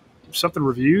 200-something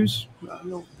reviews.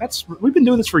 We've been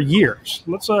doing this for years.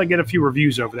 Let's get a few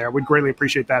reviews over there. We'd greatly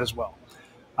appreciate that as well.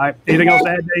 All right. Anything else to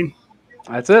add, Dane?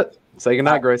 That's it. Say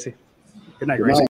goodnight, Gracie. Good night, Gracie.